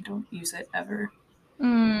Christmas, and I don't use it ever.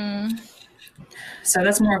 So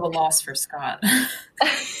that's more of a loss for Scott.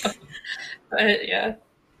 But yeah.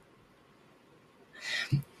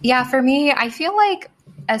 Yeah, for me, I feel like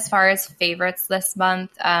as far as favorites this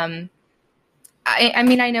month, I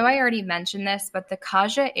mean, I know I already mentioned this, but the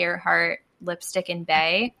Kaja Earhart lipstick in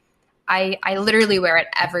Bay, I literally wear it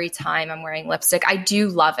every time I'm wearing lipstick. I do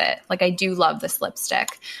love it. Like, I do love this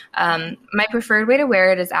lipstick. My preferred way to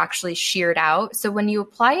wear it is actually sheared out. So when you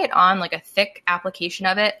apply it on, like a thick application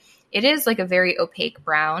of it, it is like a very opaque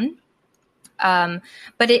brown.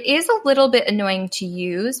 But it is a little bit annoying to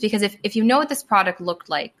use because if you know what this product looks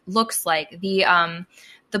like,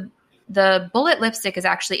 the bullet lipstick is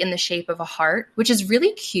actually in the shape of a heart, which is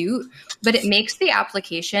really cute, but it makes the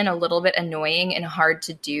application a little bit annoying and hard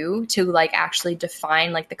to do to like actually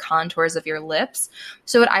define like the contours of your lips.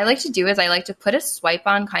 So what I like to do is I like to put a swipe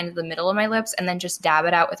on kind of the middle of my lips and then just dab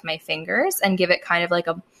it out with my fingers and give it kind of like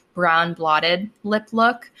a brown blotted lip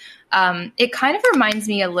look. It kind of reminds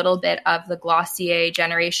me a little bit of the Glossier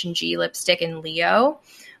Generation G lipstick in Leo.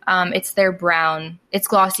 It's their brown, it's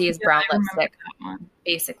Glossier's brown lipstick,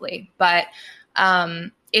 basically. But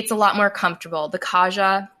it's a lot more comfortable. The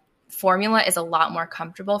Kaja formula is a lot more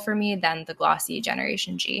comfortable for me than the Glossier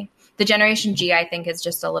Generation G. The Generation G, I think, is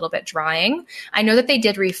just a little bit drying. I know that they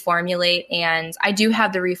did reformulate, and I do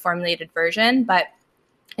have the reformulated version, but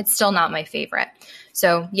it's still not my favorite.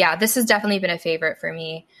 So yeah, this has definitely been a favorite for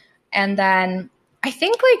me. And then I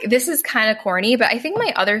think like this is kind of corny, but I think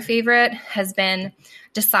my other favorite has been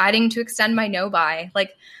deciding to extend my no-buy.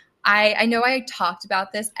 Like I know I talked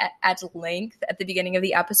about this at length at the beginning of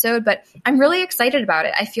the episode, but I'm really excited about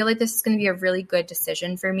it. I feel like this is going to be a really good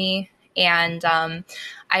decision for me. And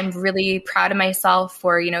I'm really proud of myself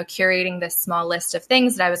for, curating this small list of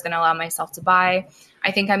things that I was going to allow myself to buy.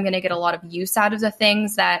 I think I'm going to get a lot of use out of the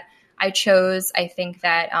things that I chose. I think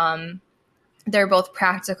that they're both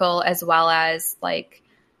practical as well as like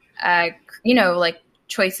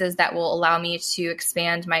choices that will allow me to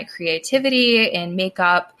expand my creativity in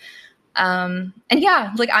makeup. And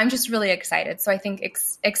yeah, like I'm just really excited. So I think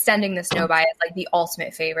extending this no-buy is like the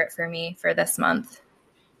ultimate favorite for me for this month.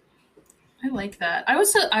 I like that. I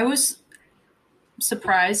was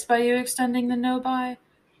surprised by you extending the no-buy,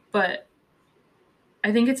 but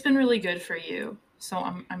I think it's been really good for you. So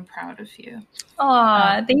I'm proud of you.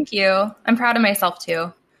 Aw, thank you. I'm proud of myself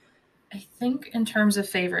too. I think in terms of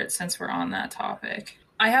favorites, since we're on that topic,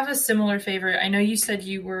 I have a similar favorite. I know you said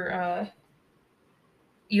you were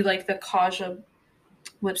you like the Kaja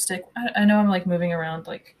lipstick. I know I'm like moving around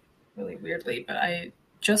like really weirdly, but I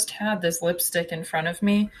just had this lipstick in front of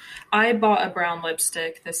me. I bought a brown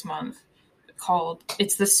lipstick this month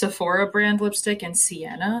it's the Sephora brand lipstick in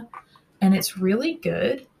Sienna, and it's really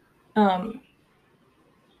good. I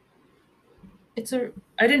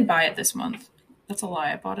didn't buy it this month. That's a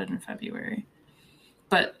lie. I bought it in February.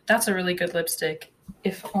 But that's a really good lipstick.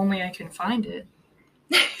 If only I can find it.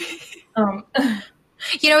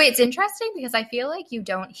 It's interesting because I feel like you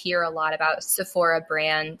don't hear a lot about Sephora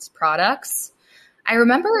brand products. I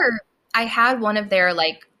remember I had one of their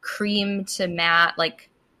like cream to matte like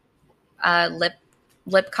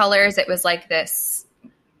lip colors. It was like this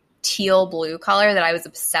teal blue color that I was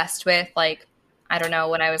obsessed with. Like, I don't know,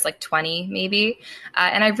 when I was like 20 maybe.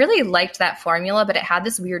 And I really liked that formula, but it had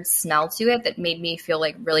this weird smell to it that made me feel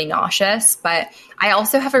like really nauseous. But I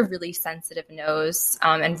also have a really sensitive nose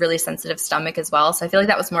and really sensitive stomach as well. So I feel like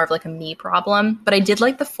that was more of like a me problem. But I did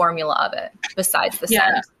like the formula of it besides the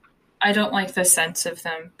scent. I don't like the scents of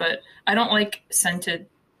them, but I don't like scented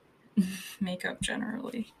makeup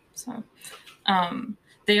generally. So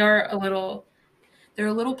they are a little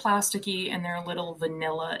plasticky and they're a little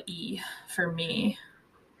vanilla-y for me.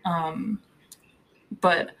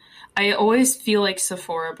 But I always feel like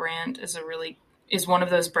Sephora brand is one of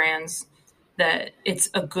those brands that it's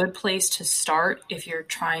a good place to start if you're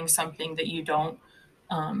trying something that you don't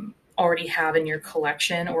already have in your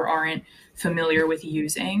collection or aren't familiar with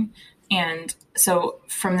using. And so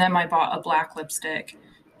from them, I bought a black lipstick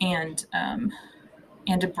and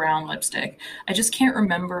a brown lipstick. I just can't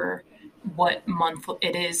remember what month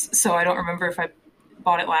it is, so I don't remember if I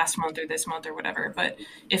bought it last month or this month or whatever. But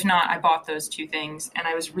if not, I bought those two things, and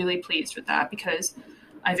I was really pleased with that because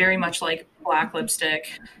I very much like black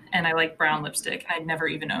lipstick and I like brown lipstick. I'd never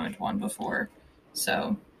even owned one before,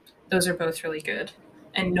 so those are both really good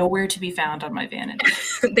and nowhere to be found on my vanity.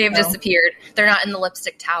 They've disappeared. They're not in the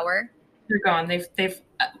lipstick tower. They're gone. That's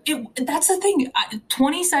the thing.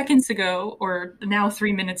 20 seconds ago, or now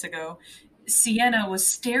 3 minutes ago, Sienna was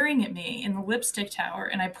staring at me in the lipstick tower,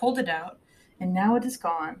 and I pulled it out, and now it is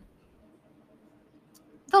gone.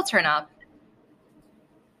 They'll turn up.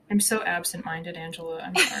 I'm so absent-minded, Angela.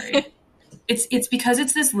 I'm sorry. It's because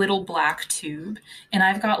it's this little black tube, and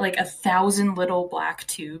I've got like 1,000 little black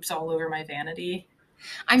tubes all over my vanity.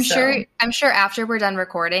 I'm sure after we're done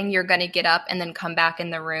recording, you're going to get up and then come back in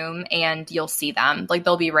the room and you'll see them. Like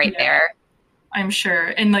they'll be right there. I'm sure.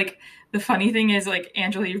 And like the funny thing is, like,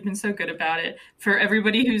 Angela, you've been so good about it. For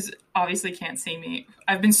everybody who's obviously can't see me,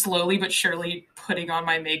 I've been slowly but surely putting on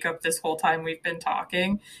my makeup this whole time we've been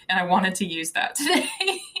talking, and I wanted to use that today.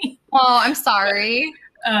 Oh, I'm sorry.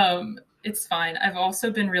 It's fine. I've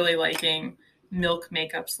also been really liking Milk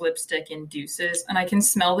Makeup's lipstick in Deuces, and I can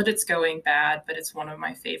smell that it's going bad, but it's one of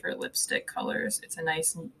my favorite lipstick colors. It's a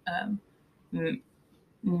nice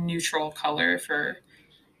neutral color for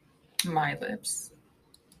my lips.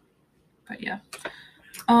 But yeah.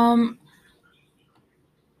 I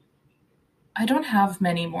don't have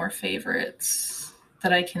many more favorites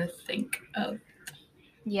that I can think of.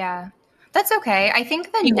 Yeah. That's okay. I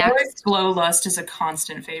think the next Glow Lust is a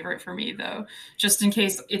constant favorite for me, though, just in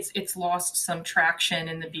case it's lost some traction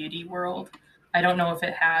in the beauty world. I don't know if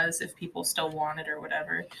it has, if people still want it or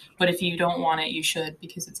whatever. But if you don't want it, you should,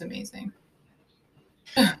 because it's amazing.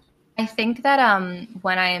 I think that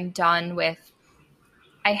when I am done with,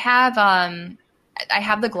 I have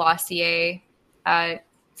the Glossier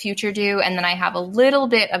Future Dew, and then I have a little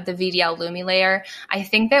bit of the VDL Lumi Layer. I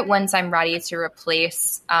think that once I'm ready to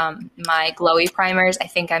replace my glowy primers, I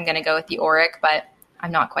think I'm going to go with the Auric, but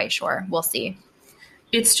I'm not quite sure. We'll see.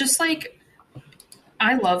 It's just like,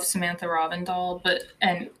 I love Samantha Ravndahl, but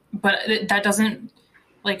that doesn't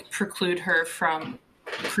like preclude her from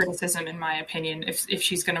criticism, in my opinion, if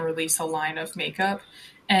she's going to release a line of makeup.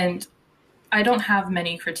 And I don't have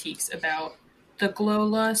many critiques about the Glow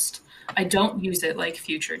Lust. I don't use it like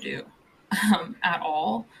Future Dew at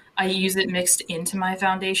all. I use it mixed into my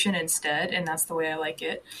foundation instead, and that's the way I like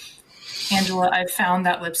it. Angela, I found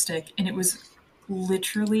that lipstick, and it was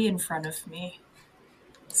literally in front of me.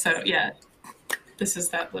 So, yeah, this is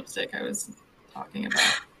that lipstick I was talking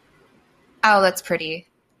about. Oh, that's pretty.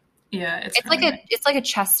 Yeah, it's really like nice. It's like a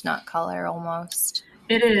chestnut color almost.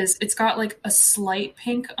 It is. It's got like a slight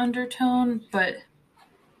pink undertone, but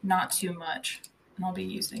not too much. And I'll be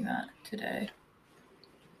using that today.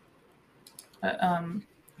 But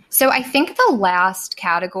so I think the last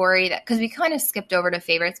category because we kind of skipped over to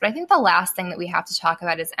favorites, but I think the last thing that we have to talk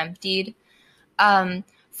about is emptied.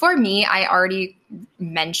 For me, I already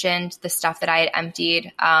mentioned the stuff that I had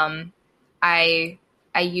emptied. I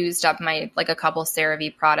used up my a couple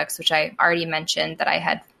CeraVe products, which I already mentioned that I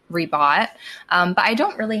had rebought. But I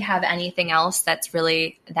don't really have anything else that's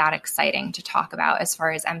really that exciting to talk about as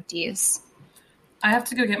far as empties. I have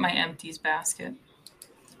to go get my empties basket.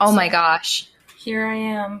 Oh my gosh. Here I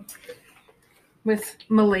am with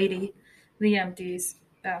Milady, the empties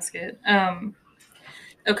basket.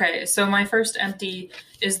 Okay, so my first empty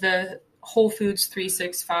is the Whole Foods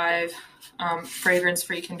 365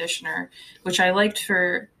 fragrance-free conditioner, which I liked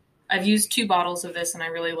I've used 2 bottles of this and I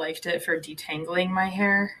really liked it for detangling my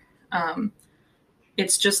hair.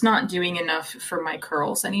 It's just not doing enough for my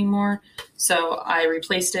curls anymore. So I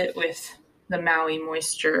replaced it with the Maui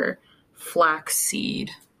Moisture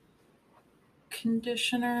Flaxseed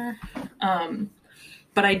conditioner.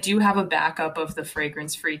 But I do have a backup of the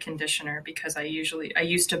fragrance-free conditioner because I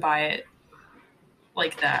used to buy it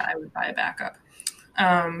like that. I would buy a backup.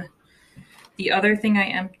 Um, the other thing I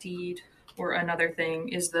emptied, or another thing,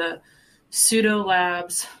 is the Pseudo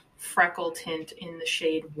Labs Freckle Tint in the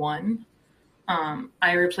shade 1.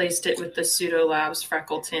 I replaced it with the Pseudo Labs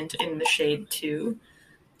Freckle Tint in the shade 2.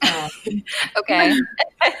 Okay.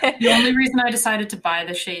 The only reason I decided to buy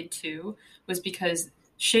the shade 2 was because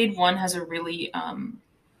shade 1 has a really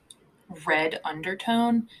red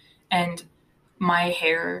undertone, and my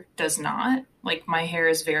hair does not. Like, my hair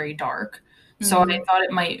is very dark. So I thought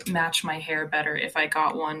it might match my hair better if I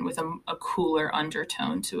got one with a cooler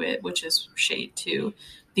undertone to it, which is shade 2.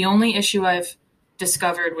 The only issue I've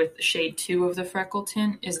discovered with shade 2 of the freckle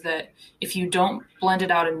tint is that if you don't blend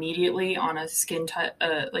it out immediately on a skin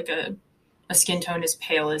like a skin tone as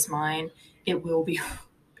pale as mine,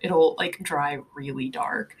 it'll like dry really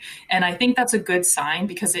dark. And I think that's a good sign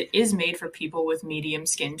because it is made for people with medium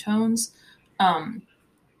skin tones.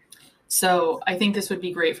 So I think this would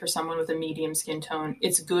be great for someone with a medium skin tone.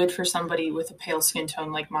 It's good for somebody with a pale skin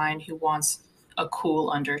tone like mine who wants a cool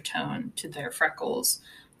undertone to their freckles,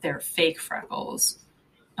 their fake freckles.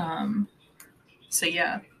 So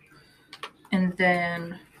yeah. And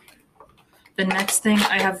then the next thing,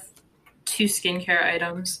 I have 2 skincare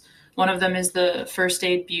items. One of them is the First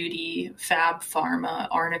Aid Beauty Fab Pharma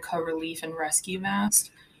Arnica Relief and Rescue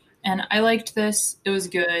Mask. And I liked this. It was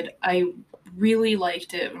good. I really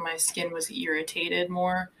liked it when my skin was irritated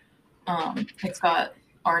more. It's got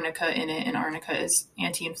arnica in it, and arnica is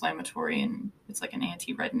anti-inflammatory, and it's like an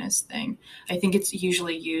anti-redness thing. I think it's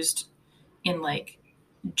usually used in like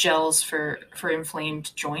gels for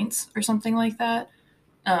inflamed joints or something like that.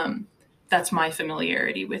 That's my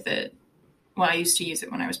familiarity with it. Well, I used to use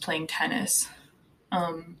it when I was playing tennis.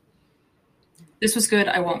 This was good.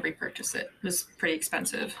 I won't repurchase it. It was pretty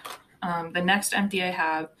expensive. The next empty I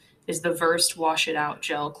have is the Versed Wash It Out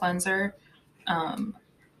Gel Cleanser.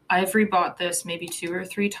 I've rebought this maybe 2 or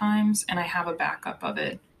 3 times, and I have a backup of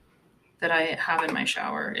it that I have in my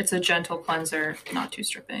shower. It's a gentle cleanser, not too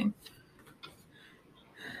stripping.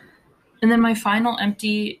 And then my final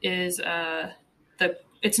empty is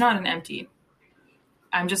it's not an empty.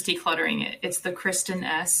 I'm just decluttering it. It's the Kristen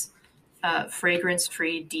S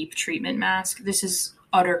fragrance-free deep treatment mask. This is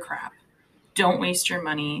utter crap. Don't waste your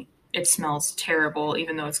money. It smells terrible,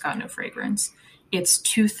 even though it's got no fragrance. It's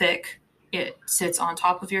too thick. It sits on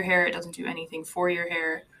top of your hair. It doesn't do anything for your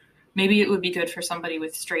hair. Maybe it would be good for somebody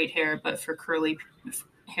with straight hair, but for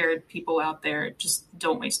curly-haired people out there, just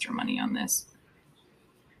don't waste your money on this.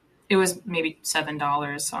 It was maybe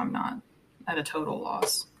 $7, so I'm not at a total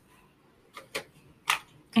loss.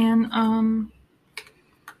 And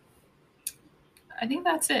I think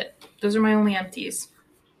that's it. Those are my only empties.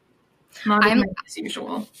 Not as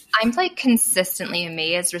usual. I'm like consistently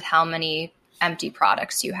amazed with how many empty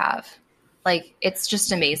products you have. Like, it's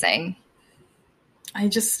just amazing. I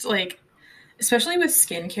just like, especially with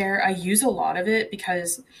skincare, I use a lot of it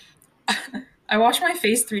because I wash my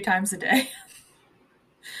face 3 times a day.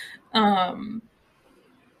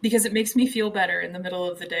 Because it makes me feel better in the middle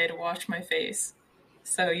of the day to wash my face.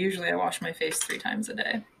 So usually I wash my face 3 times a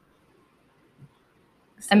day.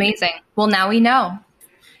 Amazing. Well, now we know.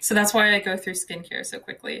 So that's why I go through skincare so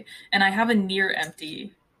quickly. And I have a near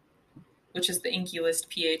empty, which is the Inky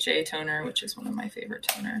List PHA toner, which is one of my favorite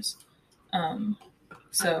toners.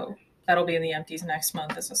 So that'll be in the empties next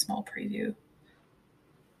month as a small preview.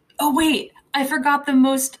 Oh, wait. I forgot the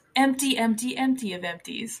most empty of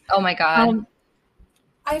empties. Oh, my God.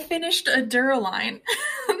 I finished a Duraline.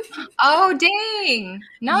 Oh, dang.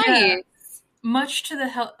 Nice. Yeah. Much to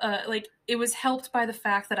the it was helped by the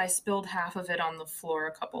fact that I spilled half of it on the floor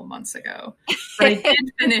a couple months ago. But I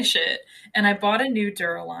did finish it, and I bought a new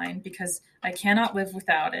Duraline because I cannot live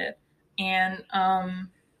without it. And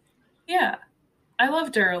yeah, I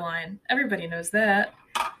love Duraline. Everybody knows that.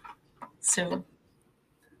 So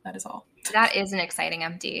that is all. That is an exciting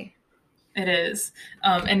empty. It is.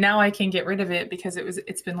 And now I can get rid of it because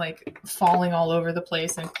it's been like falling all over the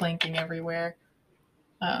place and clinking everywhere.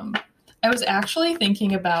 I was actually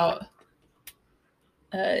thinking about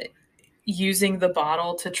using the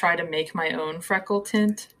bottle to try to make my own freckle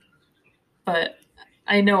tint, but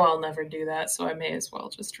I know I'll never do that, so I may as well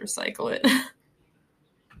just recycle it.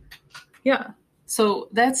 Yeah. So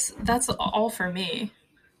that's all for me.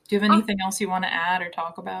 Do you have anything else you want to add or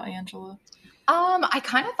talk about, Angela? I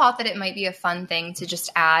kind of thought that it might be a fun thing to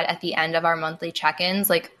just add at the end of our monthly check-ins,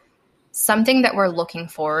 like something that we're looking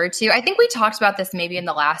forward to. I think we talked about this maybe in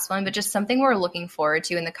the last one, but just something we're looking forward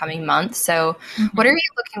to in the coming month. So what are you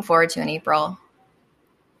looking forward to in April?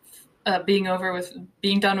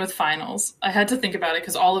 being done with finals. I had to think about it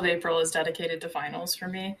because all of April is dedicated to finals for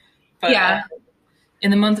me. But Yeah. in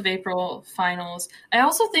the month of April, finals. I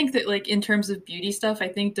also think that, like, in terms of beauty stuff, I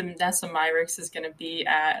think Danessa Myricks is going to be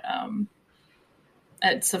at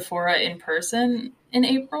Sephora in person in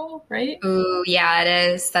April, right? Ooh, yeah,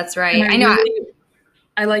 it is. That's right. And I know.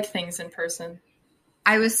 I like things in person.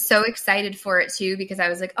 I was so excited for it too because I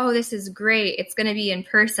was like, oh, this is great. It's going to be in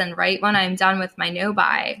person right when I'm done with my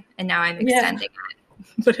no-buy. And now I'm extending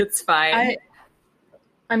it. But it's fine.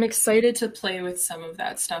 I'm excited to play with some of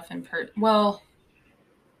that stuff in person. Well,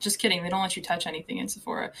 just kidding. They don't let you touch anything in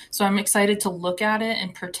Sephora. So I'm excited to look at it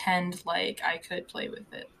and pretend like I could play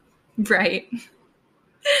with it. Right.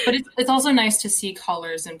 But it's also nice to see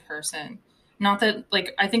colors in person. Not that,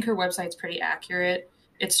 like, I think her website's pretty accurate.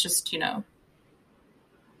 It's just, I'm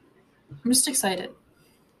just excited.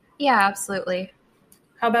 Yeah, absolutely.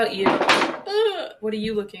 How about you? What are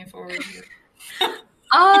you looking forward to?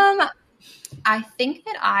 I think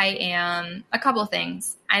that I am a couple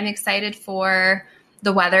things. I'm excited for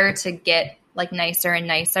the weather to get like nicer and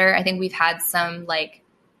nicer. I think we've had some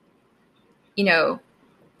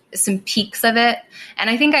some peaks of it. And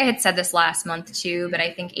I think I had said this last month too, but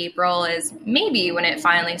I think April is maybe when it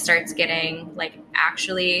finally starts getting like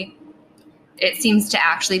it seems to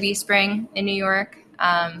actually be spring in New York.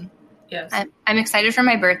 Yes. I'm excited for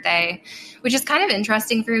my birthday, which is kind of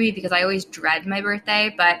interesting for me because I always dread my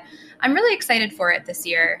birthday, but I'm really excited for it this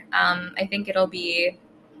year. I think it'll be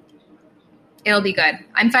good.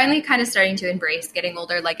 I'm finally kind of starting to embrace getting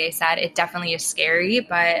older. Like I said, it definitely is scary,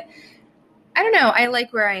 but I don't know. I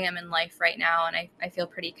like where I am in life right now, and I feel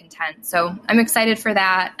pretty content. So I'm excited for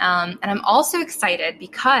that. And I'm also excited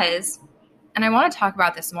because, and I want to talk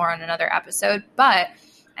about this more on another episode, but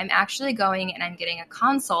I'm actually going and I'm getting a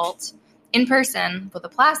consult in person with a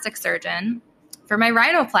plastic surgeon for my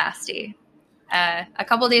rhinoplasty a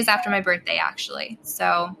couple days after my birthday, actually.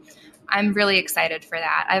 So I'm really excited for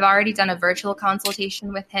that. I've already done a virtual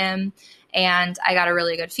consultation with him, and I got a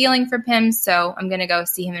really good feeling from him. So I'm going to go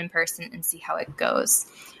see him in person and see how it goes.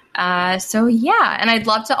 So yeah, and I'd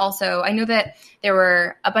love to also, I know that there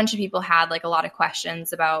were a bunch of people had like a lot of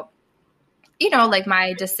questions about, like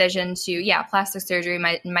my decision to, plastic surgery,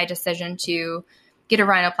 my decision to get a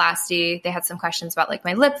rhinoplasty. They had some questions about like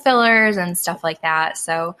my lip fillers and stuff like that.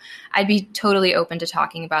 So I'd be totally open to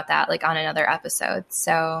talking about that like on another episode.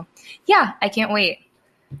 So yeah, I can't wait.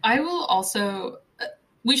 I will also,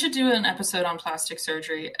 we should do an episode on plastic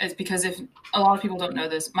surgery because if a lot of people don't know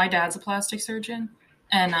this, my dad's a plastic surgeon,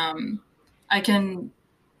 and I think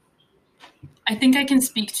I can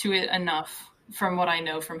speak to it enough from what I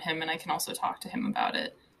know from him, and I can also talk to him about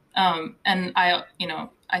it. And I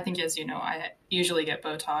think, as you know, I usually get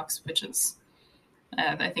Botox, which is,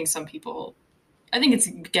 I think it's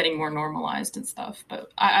getting more normalized and stuff,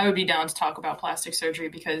 but I would be down to talk about plastic surgery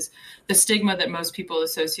because the stigma that most people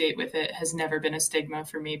associate with it has never been a stigma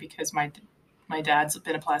for me because my dad's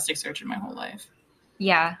been a plastic surgeon my whole life.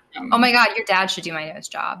 Yeah. Oh my God, your dad should do my nose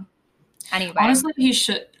job. Anyway. Honestly, he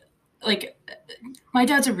should. Like, my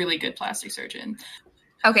dad's a really good plastic surgeon.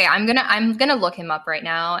 Okay, I'm gonna look him up right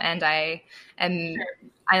now, and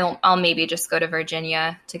I'll maybe just go to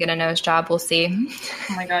Virginia to get a nose job. We'll see.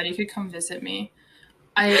 Oh my God, you could come visit me.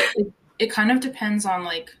 It kind of depends on,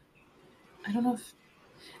 like, I don't know if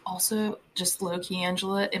also just low key,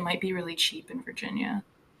 Angela, it might be really cheap in Virginia.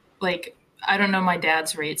 Like, I don't know my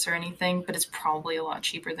dad's rates or anything, but it's probably a lot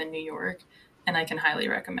cheaper than New York, and I can highly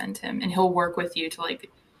recommend him. And he'll work with you to, like,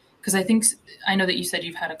 because I know that you said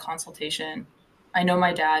you've had a consultation. I know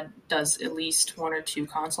my dad does at least 1 or 2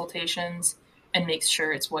 consultations and makes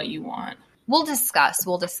sure it's what you want. We'll discuss.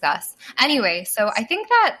 Anyway, so I think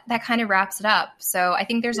that kind of wraps it up. So I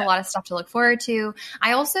think there's a lot of stuff to look forward to.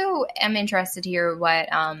 I also am interested to hear what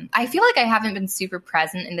I feel like I haven't been super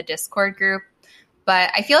present in the Discord group,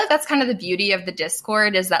 but I feel like that's kind of the beauty of the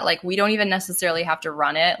Discord is that like we don't even necessarily have to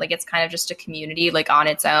run it. Like it's kind of just a community like on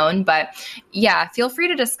its own. But yeah, feel free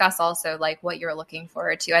to discuss also like what you're looking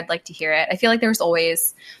forward to. I'd like to hear it. I feel like there's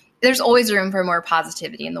always room for more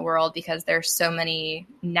positivity in the world because there's so many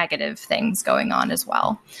negative things going on as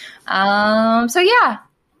well. So yeah.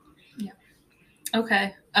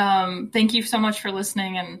 Okay. Thank you so much for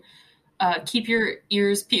listening, and keep your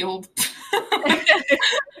ears peeled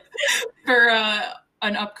for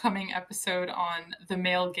an upcoming episode on the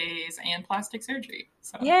male gaze and plastic surgery.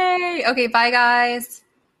 So. Yay. Okay. Bye guys.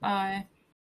 Bye.